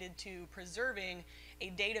related to preserving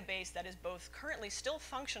a database that is both currently still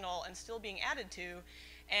functional and still being added to,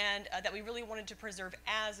 and that we really wanted to preserve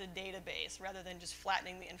as a database rather than just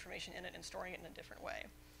flattening the information in it and storing it in a different way.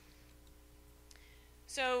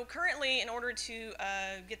 So currently, in order to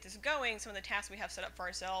get this going, some of the tasks we have set up for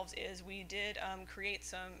ourselves is we did allocate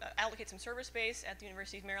some server space at the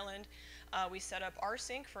University of Maryland. We set up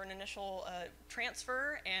rsync for an initial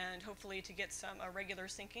transfer and hopefully to get some regular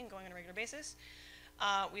syncing going on a regular basis.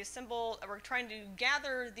 We're trying to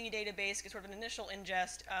gather the database, get sort of an initial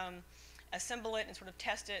ingest, assemble it and sort of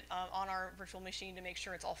test it on our virtual machine to make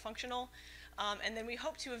sure it's all functional. And then we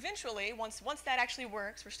hope to eventually, once that actually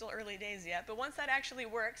works, we're still early days yet, but once that actually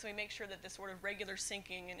works, and we make sure that this sort of regular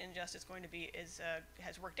syncing and ingest is going to be,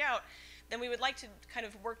 has worked out, then we would like to kind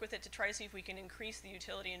of work with it to try to see if we can increase the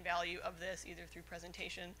utility and value of this, either through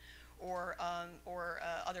presentation or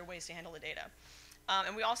other ways to handle the data.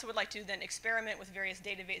 And we also would like to then experiment with various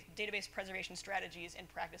database preservation strategies and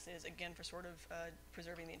practices, again, for sort of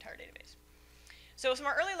preserving the entire database. So some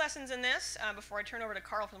of our early lessons in this, before I turn over to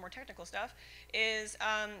Karl for the more technical stuff, is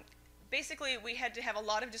basically we had to have a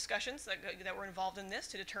lot of discussions that were involved in this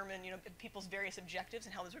to determine people's various objectives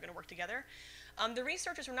and how those were going to work together. The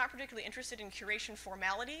researchers were not particularly interested in curation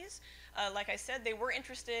formalities. Like I said, they were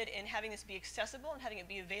interested in having this be accessible and having it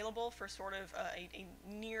be available for sort of a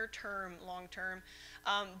near-term, long-term.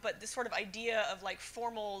 But this sort of idea of like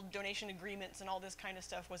formal donation agreements and all this kind of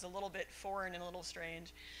stuff was a little bit foreign and a little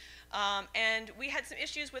strange. And we had some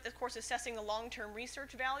issues with, of course, assessing the long-term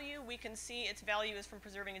research value. We can see its value is from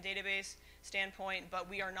preserving a database standpoint, but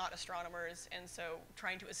we are not astronomers, and so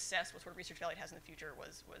trying to assess what sort of research value it has in the future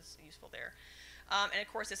was useful there. And of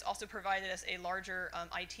course, this also provided us a larger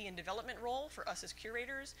IT and development role for us as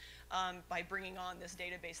curators by bringing on this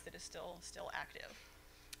database that is still active.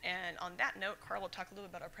 And on that note, Karl will talk a little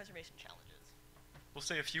bit about our preservation challenges. We'll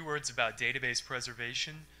say a few words about database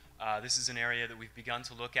preservation. This is an area that we've begun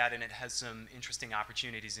to look at, and it has some interesting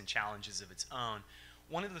opportunities and challenges of its own.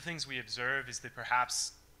 One of the things we observe is that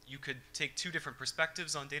perhaps you could take two different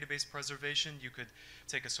perspectives on database preservation. You could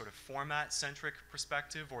take a sort of format-centric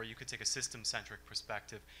perspective, or you could take a system-centric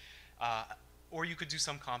perspective, or you could do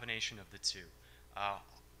some combination of the two.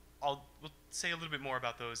 We'll say a little bit more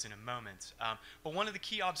about those in a moment. But one of the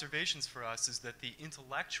key observations for us is that the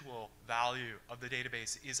intellectual value of the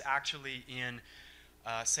database is actually in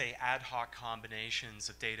say ad hoc combinations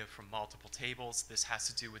of data from multiple tables. This has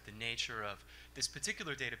to do with the nature of this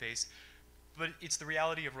particular database, but it's the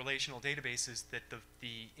reality of relational databases that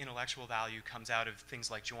the intellectual value comes out of things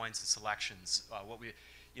like joins and selections, what we,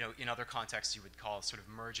 in other contexts you would call sort of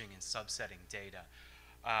merging and subsetting data.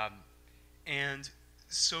 And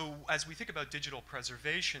so as we think about digital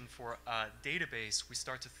preservation for a database,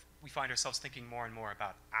 we find ourselves thinking more and more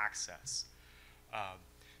about access.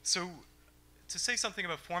 So to say something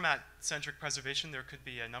about format-centric preservation, there could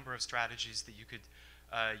be a number of strategies that you could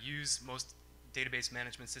use. Most database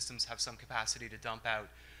management systems have some capacity to dump out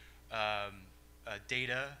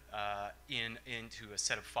data into a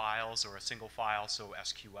set of files or a single file, so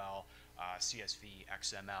SQL, CSV,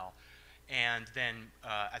 XML. And then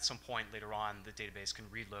at some point later on, the database can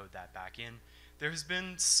reload that back in. There has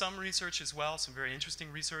been some research as well, some very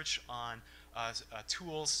interesting research on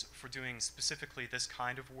tools for doing specifically this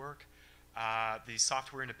kind of work. The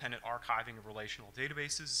software-independent archiving of relational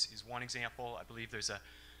databases is one example. I believe there's a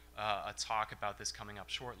talk about this coming up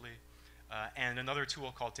shortly. And another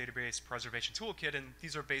tool called Database Preservation Toolkit, and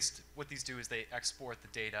what these do is they export the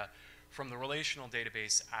data from the relational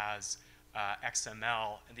database as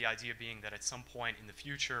XML, and the idea being that at some point in the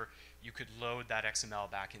future, you could load that XML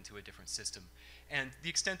back into a different system. And the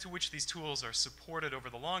extent to which these tools are supported over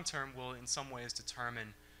the long term will in some ways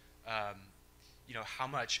determine how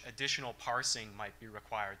much additional parsing might be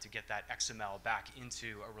required to get that XML back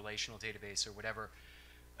into a relational database or whatever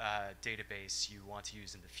database you want to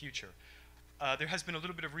use in the future. There has been a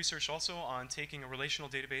little bit of research also on taking a relational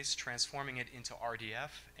database, transforming it into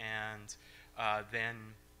RDF, and then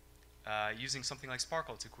using something like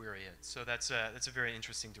Sparkle to query it. So that's a very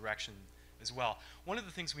interesting direction as well. One of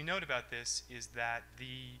the things we note about this is that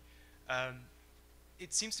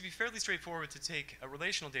it seems to be fairly straightforward to take a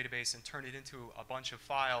relational database and turn it into a bunch of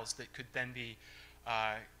files that could then be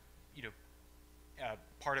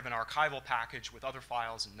part of an archival package with other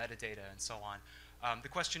files and metadata and so on. The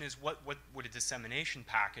question is, what would a dissemination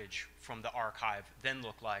package from the archive then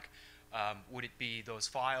look like? Would it be those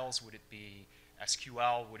files? Would it be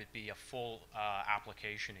SQL? Would it be a full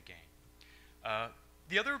application again?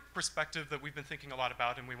 The other perspective that we've been thinking a lot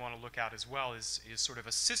about and we want to look at as well is sort of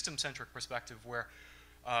a system-centric perspective where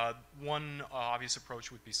one obvious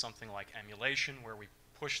approach would be something like emulation, where we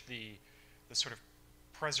push the sort of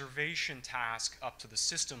preservation task up to the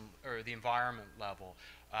system or the environment level.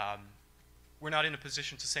 We're not in a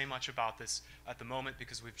position to say much about this at the moment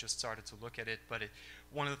because we've just started to look at it, but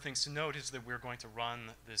one of the things to note is that we're going to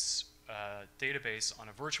run this database on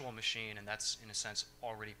a virtual machine, and that's, in a sense,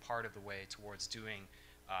 already part of the way towards doing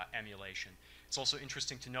emulation. It's also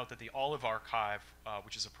interesting to note that the Olive Archive,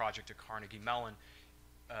 which is a project at Carnegie Mellon,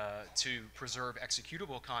 to preserve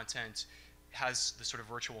executable content, has the sort of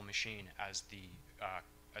virtual machine as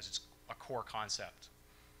its a core concept.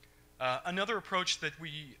 Another approach that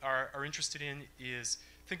we are interested in is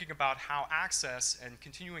thinking about how access and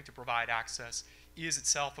continuing to provide access is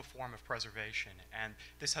itself a form of preservation. And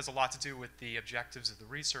this has a lot to do with the objectives of the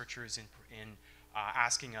researchers in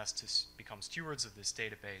asking us to become stewards of this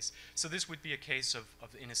database. So this would be a case of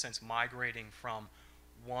in a sense, migrating from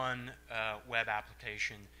one web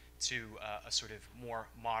application to a sort of more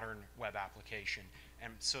modern web application.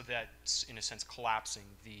 And so that's, in a sense, collapsing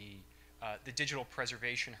the digital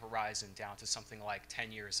preservation horizon down to something like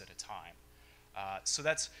 10 years at a time. So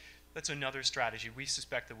that's another strategy. We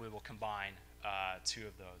suspect that we will combine two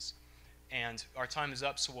of those. And our time is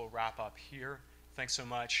up, so we'll wrap up here. Thanks so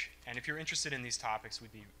much. And if you're interested in these topics,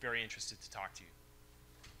 we'd be very interested to talk to you.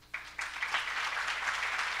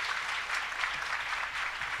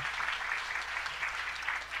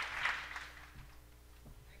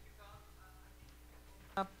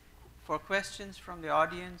 For questions from the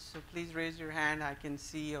audience, so please raise your hand. I can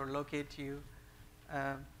see or locate you.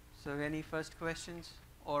 So any first questions?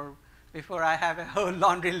 Or before I have a whole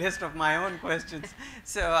laundry list of my own questions.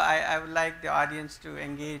 So I would like the audience to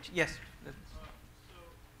engage. Yes? So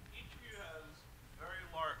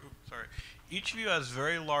each of you has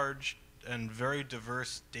very large and very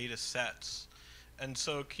diverse data sets. And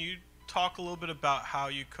so can you talk a little bit about how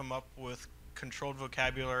you come up with controlled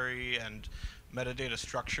vocabulary and metadata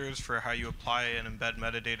structures for how you apply and embed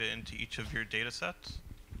metadata into each of your data sets?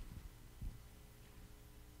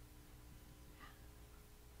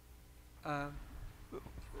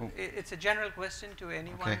 It's a general question to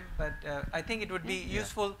anyone, Okay. but I think it would be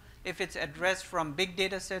useful if it's addressed from big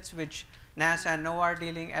data sets, which NASA and NOAA are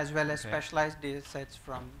dealing, as well as specialized data sets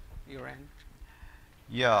from your end.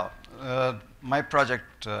 Yeah, my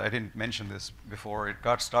project, I didn't mention this before, it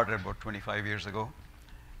got started about 25 years ago.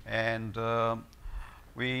 And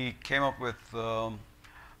we came up with,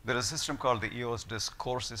 there is a system called the EOS Disk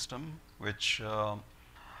core system, which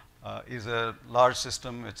is a large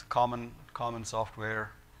system. It's common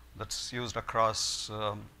software that's used across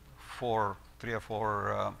 3 or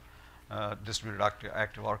 4 distributed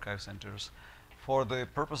active archive centers for the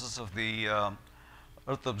purposes of the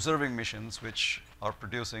Earth observing missions, which are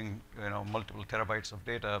producing multiple terabytes of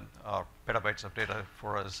data or petabytes of data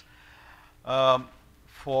for us.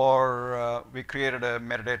 We created a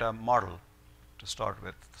metadata model to start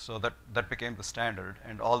with, so that became the standard,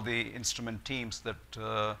 and all the instrument teams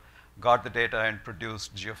that got the data and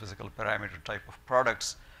produced geophysical parameter type of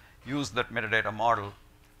products use that metadata model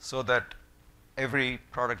so that every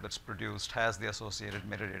product that's produced has the associated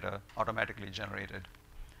metadata automatically generated.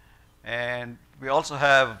 And we also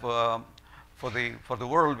have, for the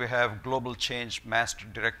world, we have global change master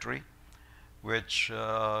directory, which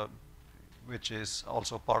is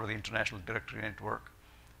also part of the international directory network.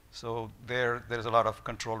 So there's a lot of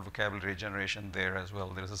controlled vocabulary generation there as well.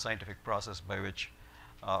 There's a scientific process by which,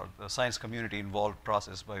 the science community involved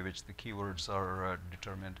process by which the keywords are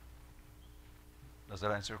determined. Does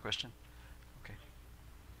that answer your question? Okay.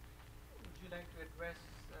 Would you like to address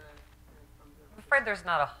from the... I'm afraid there's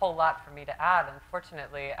not a whole lot for me to add,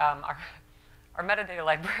 unfortunately. Our metadata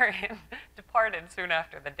librarian departed soon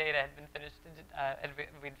after the data had been finished,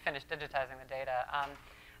 we'd finished digitizing the data.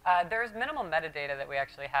 There's minimal metadata that we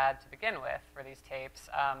actually had to begin with for these tapes.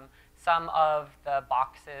 Some of the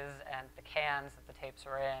boxes and the cans that the tapes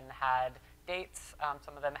were in had dates.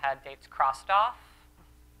 Some of them had dates crossed off.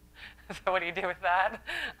 So what do you do with that?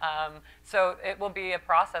 So it will be a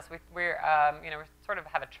process. We sort of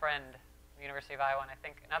have a trend. the University of Iowa, and I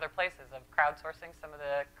think in other places, of crowdsourcing some of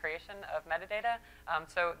the creation of metadata.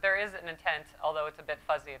 So there is an intent, although it's a bit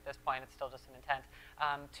fuzzy at this point, it's still just an intent,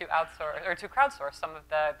 to outsource, or to crowdsource some of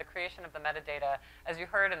the creation of the metadata. As you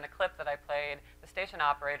heard in the clip that I played, the station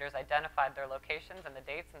operators identified their locations and the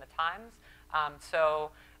dates and the times. So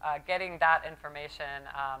getting that information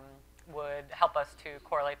would help us to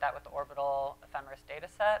correlate that with the orbital ephemeris data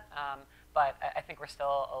set. But I think we're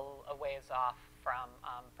still a ways off from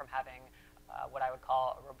having what I would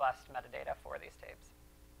call a robust metadata for these tapes.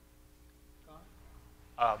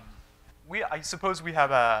 I suppose we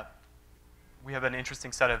have an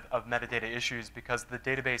interesting set of metadata issues because the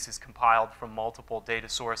database is compiled from multiple data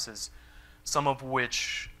sources, some of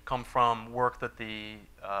which come from work that the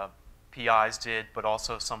PIs did, but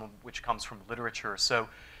also some of which comes from literature. So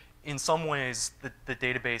in some ways, the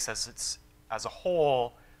database as a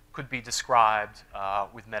whole could be described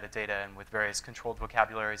with metadata and with various controlled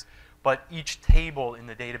vocabularies. But each table in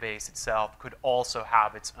the database itself could also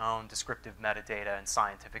have its own descriptive metadata and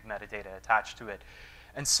scientific metadata attached to it.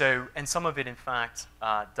 And some of it, in fact,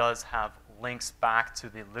 does have links back to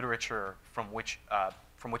the literature from which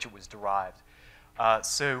it was derived.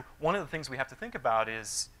 So one of the things we have to think about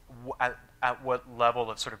is at what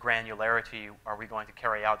level of sort of granularity are we going to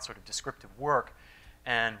carry out sort of descriptive work,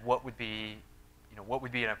 and what would be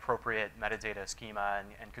an appropriate metadata schema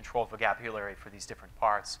and controlled vocabulary for these different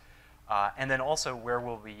parts. And then also where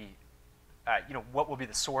will we, what will be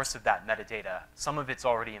the source of that metadata? Some of it's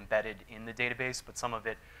already embedded in the database, but some of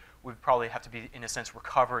it would probably have to be, in a sense,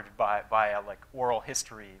 recovered by like oral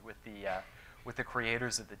history with the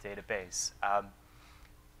creators of the database.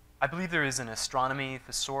 I believe there is an astronomy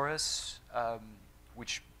thesaurus,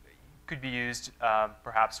 which could be used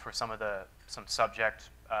perhaps for some subject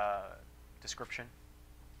description.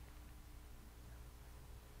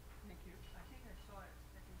 Thank you. I think I saw it.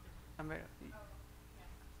 Somewhere. It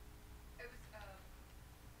was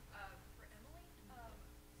for Emily.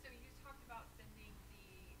 So you talked about getting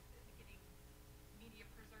media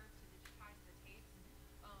preserved to digitize the tapes.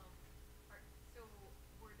 So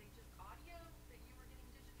were they just audio that you were getting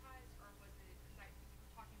digitized, or was it? Because you were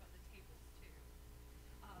talking about the tables too.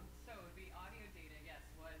 So the audio data, yes,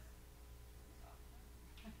 was.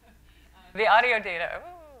 The audio data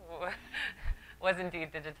was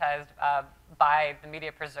indeed digitized by the media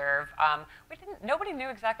preserve. Nobody knew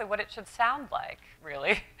exactly what it should sound like,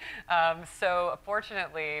 really. So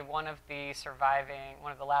fortunately, one of the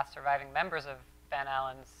last surviving members of Van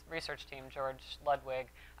Allen's research team, George Ludwig,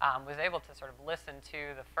 was able to sort of listen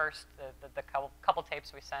to the couple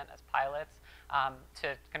tapes we sent as pilots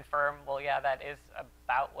to confirm, well, yeah, that is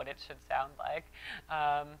about what it should sound like.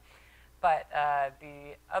 But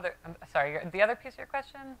the other piece of your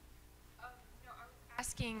question? No, I was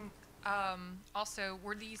asking also,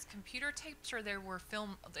 were these computer tapes or there were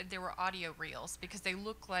audio reels? Because they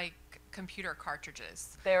look like computer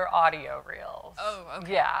cartridges. They're audio reels. Oh,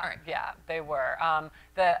 okay. Yeah, all right. Yeah, they were.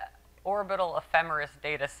 The orbital ephemeris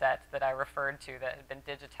data set that I referred to that had been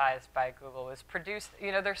digitized by Google was produced,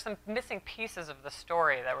 there's some missing pieces of the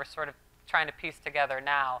story that we're sort of trying to piece together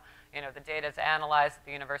now. The data is analyzed at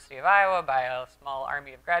the University of Iowa by a small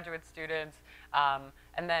army of graduate students.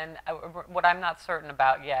 And then what I'm not certain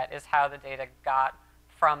about yet is how the data got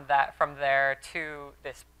from there to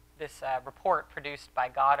this report produced by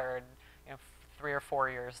Goddard 3 or 4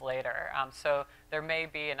 years later. So there may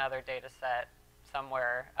be another data set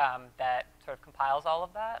somewhere that sort of compiles all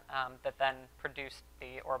of that, that then produced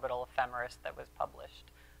the orbital ephemeris that was published.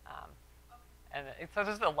 And so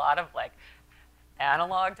there's a lot of like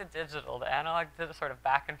analog to digital, sort of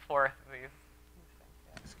back and forth. These things,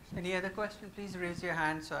 yeah. Any other question? Please raise your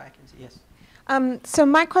hand so I can see. Yes. So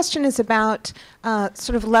my question is about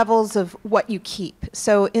sort of levels of what you keep.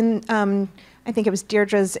 So in, I think it was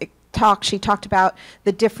Deirdre's talk, she talked about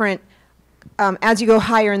the different, as you go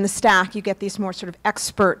higher in the stack, you get these more sort of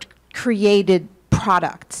expert created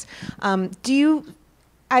products.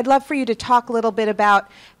 I'd love for you to talk a little bit about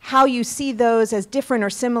how you see those as different or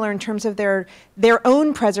similar in terms of their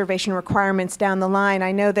own preservation requirements down the line.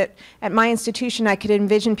 I know that at my institution I could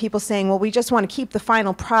envision people saying, well, we just want to keep the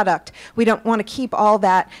final product. We don't want to keep all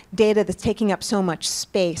that data that's taking up so much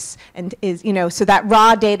space and is, so that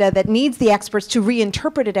raw data that needs the experts to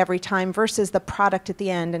reinterpret it every time versus the product at the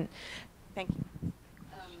end. And thank you.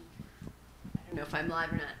 I don't know if I'm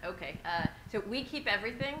live or not. Okay. So we keep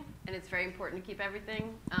everything, and it's very important to keep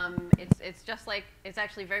everything. It's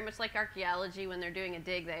actually very much like archaeology. When they're doing a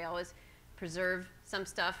dig, they always preserve some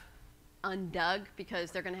stuff undug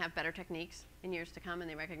because they're going to have better techniques in years to come, and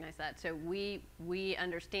they recognize that. So we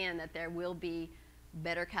understand that there will be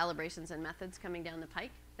better calibrations and methods coming down the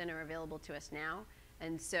pike than are available to us now.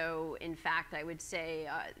 And so, in fact, I would say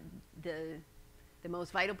the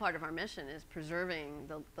most vital part of our mission is preserving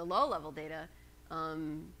the low-level data.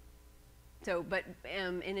 And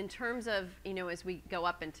in terms of, as we go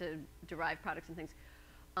up into derived products and things,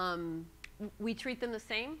 we treat them the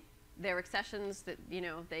same. They're accessions that,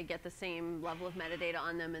 they get the same level of metadata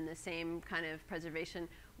on them and the same kind of preservation.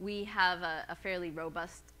 We have a fairly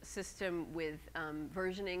robust system with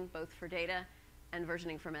versioning, both for data and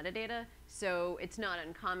versioning for metadata. So it's not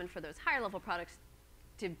uncommon for those higher level products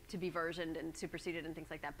to be versioned and superseded and things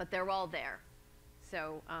like that, but they're all there.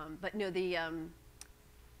 So, but no,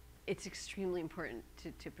 it's extremely important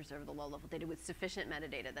to preserve the low level data with sufficient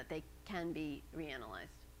metadata that they can be reanalyzed.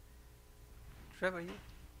 Trevor, you?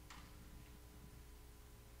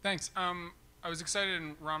 Thanks. I was excited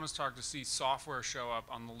in Rama's talk to see software show up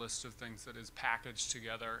on the list of things that is packaged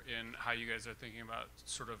together in how you guys are thinking about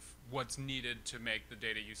sort of what's needed to make the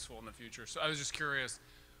data useful in the future. So I was just curious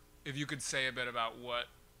if you could say a bit about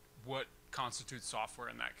what constitutes software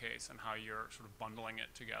in that case and how you're sort of bundling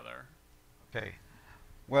it together. Okay.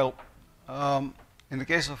 Well, in the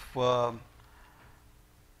case of,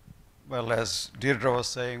 well, as Deirdre was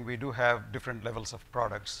saying, we do have different levels of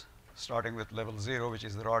products, starting with level 0, which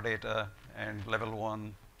is the raw data, and level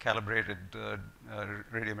 1, calibrated,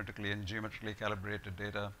 radiometrically and geometrically calibrated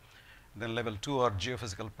data. Then level 2 are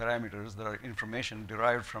geophysical parameters that are information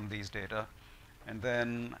derived from these data. And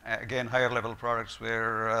then, again, higher level products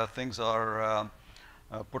where things are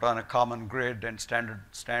put on a common grid and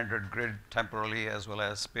standard grid temporally as well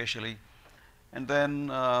as spatially. And then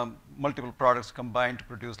multiple products combined to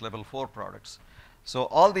produce level 4 products. So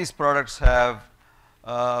all these products have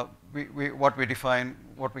what we define,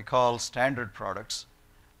 what we call standard products,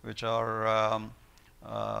 which are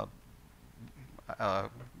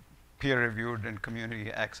peer-reviewed and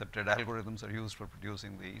community-accepted algorithms are used for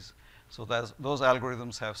producing these. So those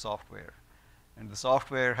algorithms have software. And the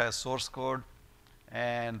software has source code.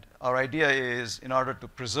 And our idea is, in order to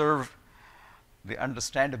preserve the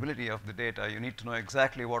understandability of the data, you need to know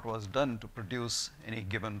exactly what was done to produce any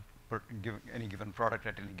given product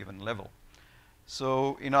at any given level.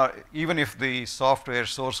 So even if the software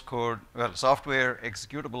source code, well, software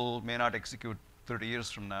executable may not execute 30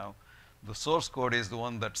 years from now, the source code is the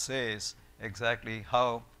one that says exactly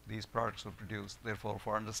how these products were produced. Therefore,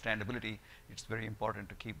 for understandability, it's very important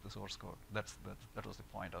to keep the source code. That was the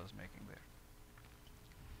point I was making there.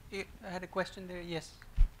 I had a question there, yes.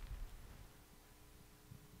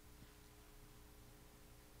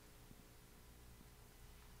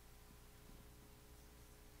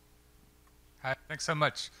 Hi, thanks so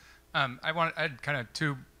much. I had kind of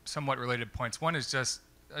two somewhat related points. One is just,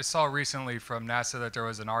 I saw recently from NASA that there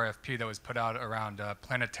was an RFP that was put out around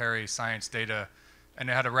planetary science data, and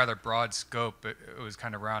it had a rather broad scope. It was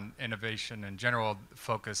kind of around innovation in general,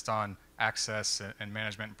 focused on access and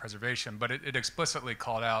management and preservation, but it explicitly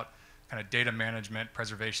called out kind of data management,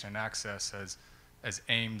 preservation, and access as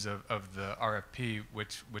aims of the RFP,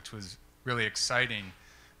 which was really exciting.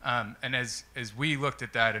 And as we looked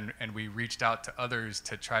at that and we reached out to others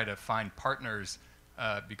to try to find partners,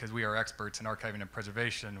 because we are experts in archiving and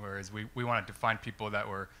preservation, whereas we wanted to find people that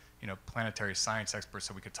were planetary science experts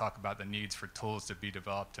so we could talk about the needs for tools to be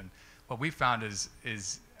developed. And what we found is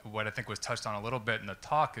what I think was touched on a little bit in the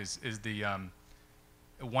talk is the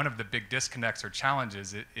one of the big disconnects or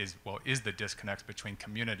challenges is the disconnects between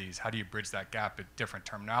communities. How do you bridge that gap at different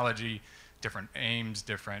terminology, different aims,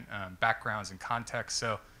 different backgrounds and contexts?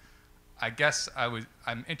 So I guess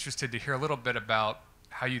I'm interested to hear a little bit about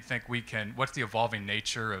how you think what's the evolving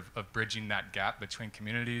nature of bridging that gap between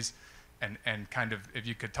communities, and kind of if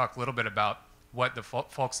you could talk a little bit about what the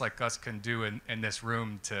folks like us can do in this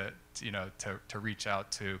room to reach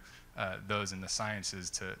out to those in the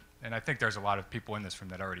sciences and I think there's a lot of people in this room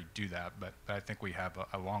that already do that, but I think we have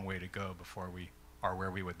a long way to go before we are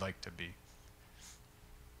where we would like to be.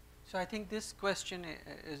 So I think this question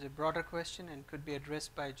is a broader question and could be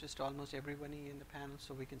addressed by just almost everybody in the panel.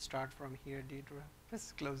 So we can start from here, Deirdre. This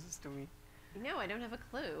is closest to me. No, I don't have a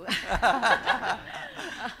clue.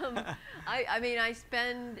 I mean, I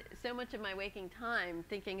spend so much of my waking time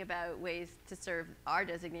thinking about ways to serve our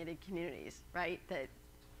designated communities, right? That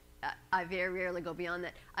I very rarely go beyond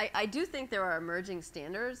that. I do think there are emerging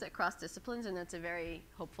standards across disciplines, and that's a very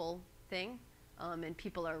hopeful thing. And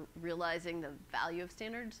people are realizing the value of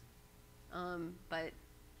standards. But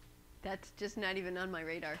that's just not even on my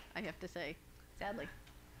radar, I have to say, sadly.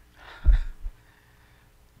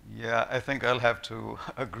 Yeah, I think I'll have to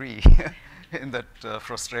agree in that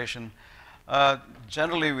frustration.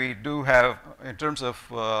 Generally, we do have, in terms of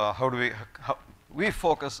we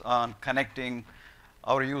focus on connecting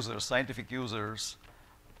our users, scientific users,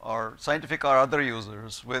 or scientific or other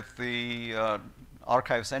users, with the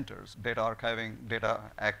archive centers, data archiving,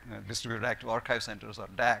 distributed active archive centers, or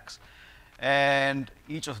DACs. And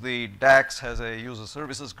each of the DACs has a user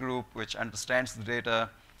services group which understands the data,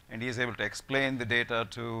 and is able to explain the data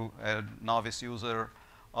to a novice user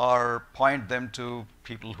or point them to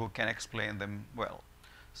people who can explain them well.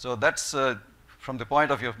 So that's from the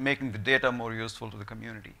point of view of making the data more useful to the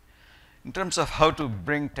community. In terms of how to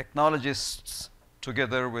bring technologists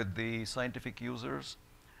together with the scientific users,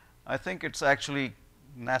 I think it's actually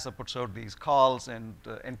NASA puts out these calls and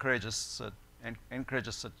encourages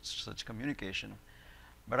such communication.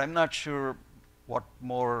 But I'm not sure what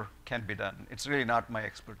more can be done. It's really not my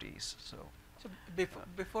expertise. So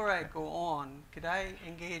before I go on, could I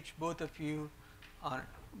engage both of you on,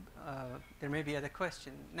 there may be other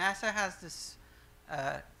question. NASA has this,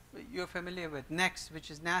 you're familiar with NEXT,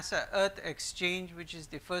 which is NASA Earth Exchange, which is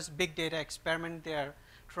the first big data experiment they are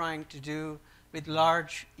trying to do with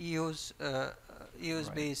large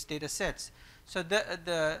EOS-based data sets. So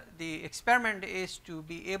the experiment is to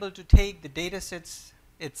be able to take the data sets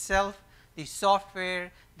itself, the software,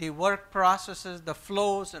 the work processes, the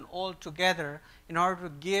flows, and all together in order to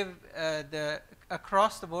give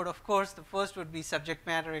across the board. Of course, the first would be subject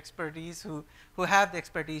matter expertise who have the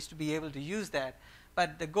expertise to be able to use that.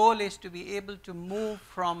 But the goal is to be able to move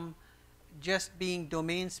from just being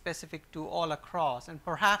domain specific to all across, and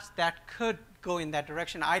perhaps that could go in that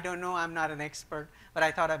direction. I don't know, I'm not an expert, but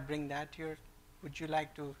I thought I'd bring that here. Would you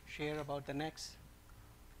like to share about the NEXT?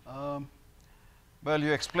 Well,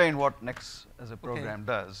 you explained what NEXT as a program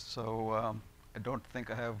does, so I don't think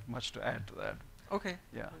I have much to add to that. Okay.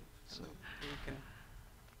 Yeah. So you can.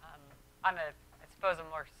 On I suppose a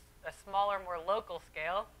smaller, more local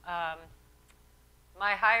scale,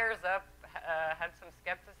 my hires up had some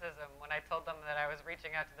skepticism when I told them that I was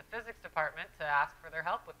reaching out to the physics department to ask for their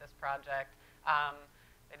help with this project.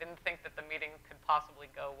 They didn't think that the meeting could possibly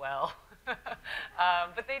go well,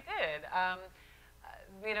 but they did.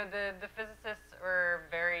 You know, the physicists were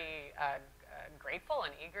very grateful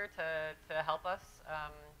and eager to help us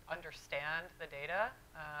understand the data,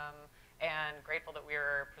 and grateful that we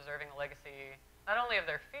were preserving the legacy not only of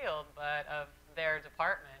their field but of their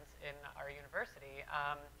department in our university.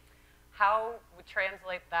 How we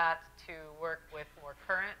translate that to work with more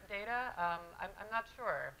current data, I'm not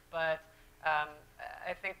sure, but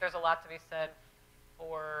I think there's a lot to be said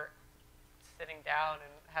for sitting down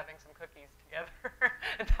and having some cookies together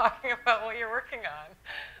and talking about what you're working on.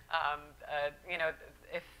 You know,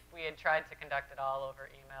 if we had tried to conduct it all over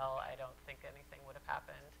email, I don't think anything would have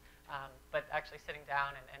happened. But actually sitting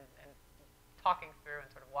down and talking through and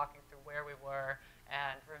sort of walking through where we were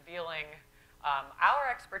and revealing our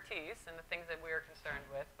expertise and the things that we were concerned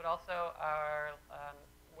with, but also our,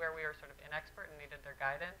 where we were sort of inexpert and needed their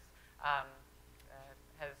guidance,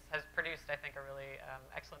 has produced, I think, a really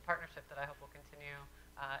excellent partnership that I hope will continue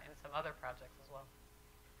in some other projects as well.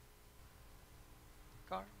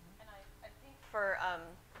 Karl? And I think for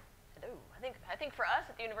I think for us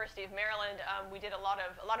at the University of Maryland, we did a lot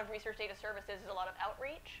of research data services, a lot of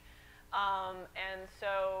outreach. And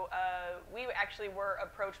so we actually were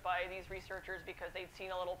approached by these researchers because they'd seen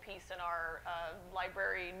a little piece in our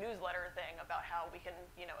library newsletter thing about how we can,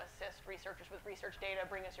 you know, assist researchers with research data,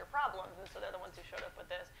 bring us your problems, and so they're the ones who showed up with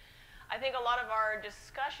this. I think a lot of our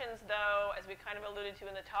discussions, though, as we kind of alluded to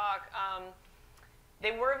in the talk,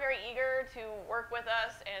 they were very eager to work with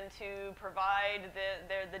us and to provide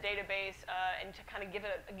the database and to kind of give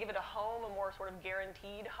it a home, a more sort of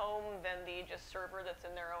guaranteed home than the just server that's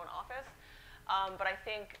in their own office. But I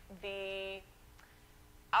think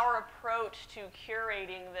our approach to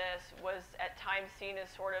curating this was at times seen as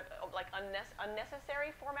sort of like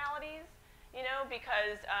unnecessary formalities, you know,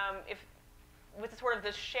 because with sort of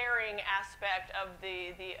the sharing aspect of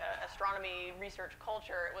the astronomy research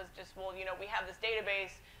culture, it was just, well, you know, we have this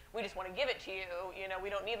database, we just want to give it to you. You know, we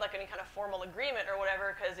don't need like any kind of formal agreement or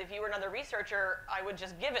whatever, because if you were another researcher, I would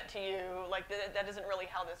just give it to you. Like, that isn't really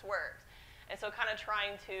how this works. And so kind of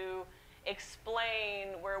trying to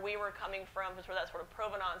explain where we were coming from sort of that sort of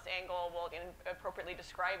provenance angle, while appropriately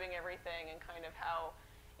describing everything and kind of how,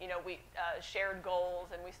 you know, we shared goals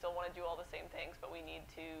and we still want to do all the same things, but we need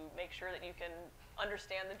to make sure that you can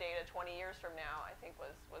understand the data 20 years from now, I think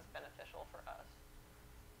was beneficial for us.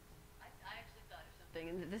 I actually thought of something,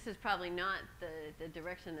 and this is probably not the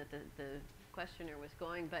direction that the questioner was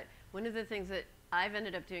going, but one of the things that I've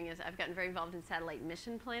ended up doing is I've gotten very involved in satellite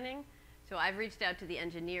mission planning. So I've reached out to the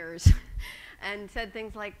engineers and said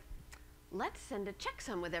things like, let's send a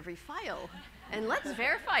checksum with every file. And let's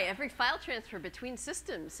verify every file transfer between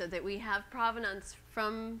systems so that we have provenance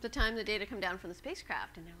from the time the data come down from the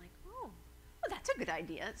spacecraft. And they're like, oh, well, that's a good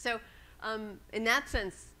idea. So in that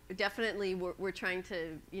sense, definitely we're trying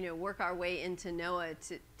to work our way into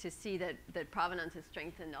NOAA to see that provenance is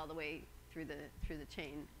strengthened all the way through the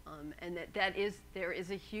chain. And there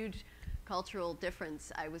is a huge cultural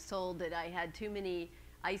difference. I was told that I had too many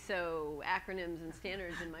ISO acronyms and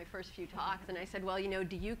standards in my first few talks, and I said, well,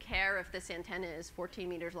 do you care if this antenna is 14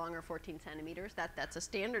 meters long or 14 centimeters? That's a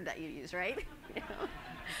standard that you use, right?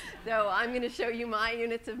 So I'm going to show you my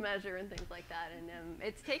units of measure and things like that, and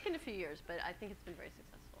it's taken a few years, but I think it's been very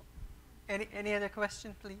successful. Any other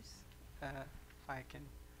question, please? If I can.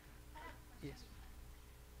 Yes.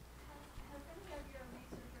 Has any of your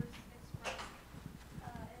researchers expressed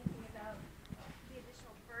anything about the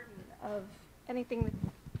additional burden of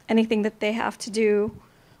anything that they have to do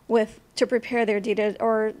to prepare their data,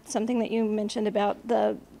 or something that you mentioned about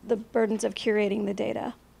the burdens of curating the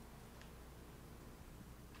data?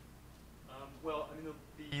 Well, I mean,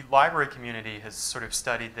 the library community has sort of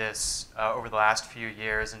studied this over the last few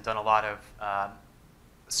years and done a lot of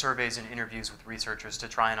surveys and interviews with researchers to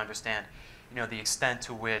try and understand, the extent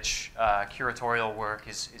to which curatorial work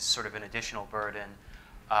is sort of an additional burden.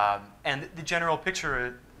 And the general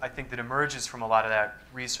picture, I think, that emerges from a lot of that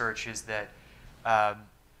research is that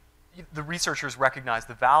the researchers recognize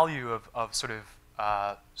the value of sort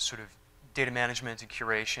of data management and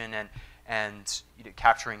curation and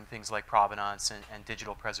capturing things like provenance and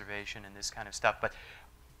digital preservation and this kind of stuff, but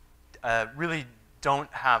really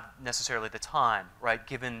don't have necessarily the time, right,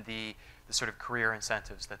 given the sort of career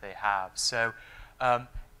incentives that they have. So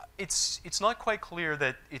it's not quite clear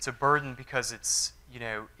that it's a burden because it's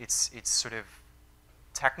sort of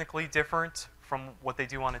technically different from what they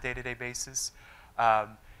do on a day-to-day basis.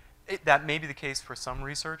 That may be the case for some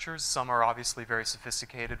researchers. Some are obviously very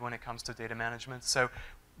sophisticated when it comes to data management. So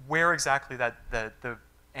where exactly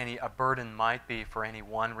a burden might be for any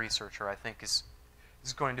one researcher, I think, is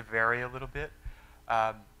going to vary a little bit.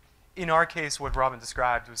 In our case, what Robin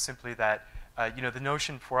described was simply that the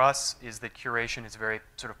notion for us is that curation is a very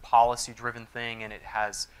sort of policy-driven thing, and it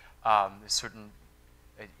has certain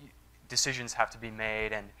decisions have to be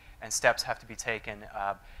made and steps have to be taken.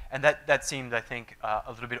 And that seemed, I think,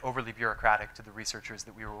 a little bit overly bureaucratic to the researchers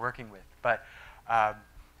that we were working with. But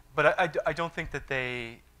I don't think that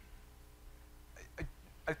they.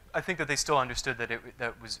 I think that they still understood that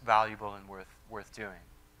that was valuable and worth doing.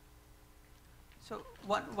 So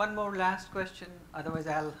one more last question. Otherwise,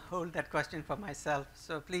 I'll hold that question for myself.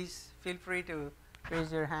 So please feel free to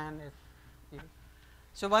raise your hand if you.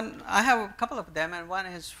 So I have a couple of them, and one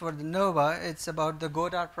is for the NOAA. It's about the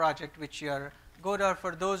GODAR project, which GODAR,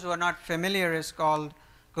 for those who are not familiar, is called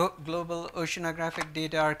Global Oceanographic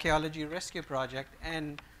Data Archaeology Rescue Project,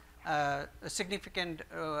 and a significant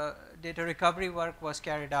data recovery work was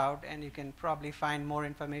carried out, and you can probably find more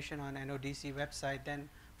information on NODC website than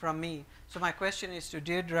from me. So my question is to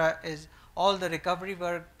Deirdre, is all the recovery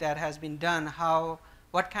work that has been done,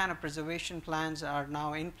 what kind of preservation plans are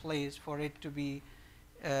now in place for it to be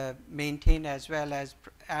maintained, as well as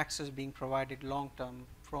access being provided long-term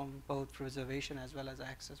from both preservation as well as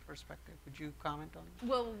access perspective? Would you comment on that?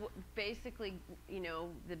 Well, basically,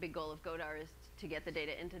 the big goal of GODAR is to get the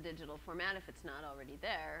data into digital format if it's not already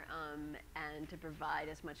there, and to provide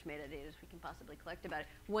as much metadata as we can possibly collect about it.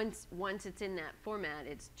 Once it's in that format,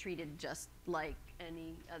 it's treated just like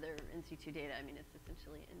any other in situ data. I mean, it's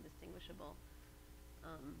essentially indistinguishable.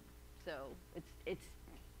 So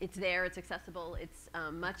it's there, it's accessible. It's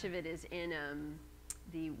much of it is in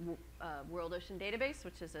the World Ocean Database,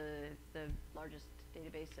 which is the largest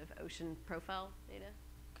database of ocean profile data.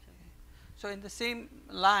 So in the same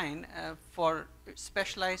line, for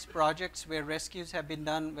specialized projects where rescues have been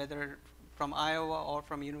done, whether from Iowa or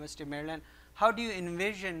from University of Maryland, how do you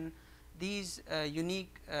envision these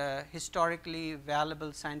unique, historically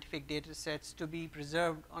valuable scientific data sets to be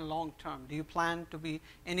preserved on long term? Do you plan to be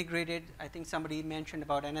integrated? I think somebody mentioned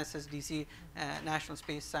about NSSDC, National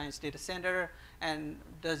Space Science Data Center, and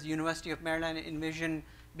does University of Maryland envision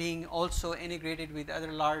being also integrated with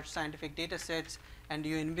other large scientific data sets? And do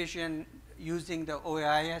you envision using the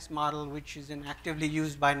OAIS model, which is actively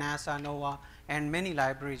used by NASA, NOAA, and many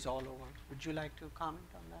libraries all over? Would you like to comment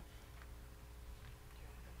on that?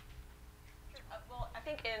 Well, I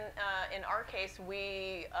think in our case,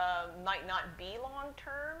 we might not be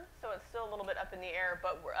long-term, so it's still a little bit up in the air,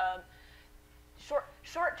 but we're,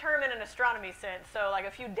 short-term in an astronomy sense, so like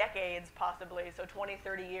a few decades possibly, so 20,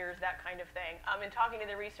 30 years, that kind of thing. In talking to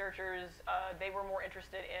the researchers, they were more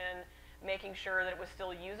interested in making sure that it was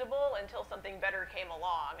still usable until something better came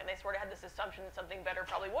along. And they sort of had this assumption that something better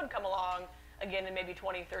probably would come along again in maybe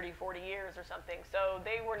 20, 30, 40 years or something. So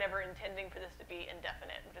they were never intending for this to be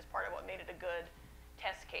indefinite, which is part of what made it a good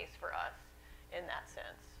test case for us in that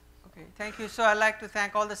sense. Okay, thank you. So I'd like to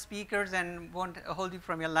thank all the speakers and won't hold you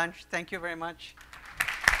from your lunch. Thank you very much.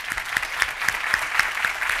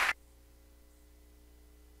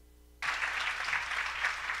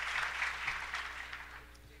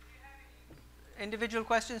 Individual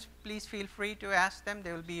questions, please feel free to ask them.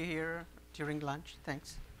 They will be here during lunch.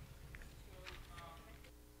 Thanks.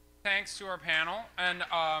 Thanks to our panel, and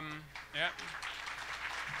yeah.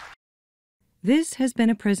 This has been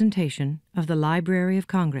a presentation of the Library of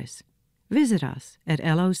Congress. Visit us at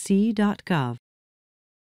loc.gov.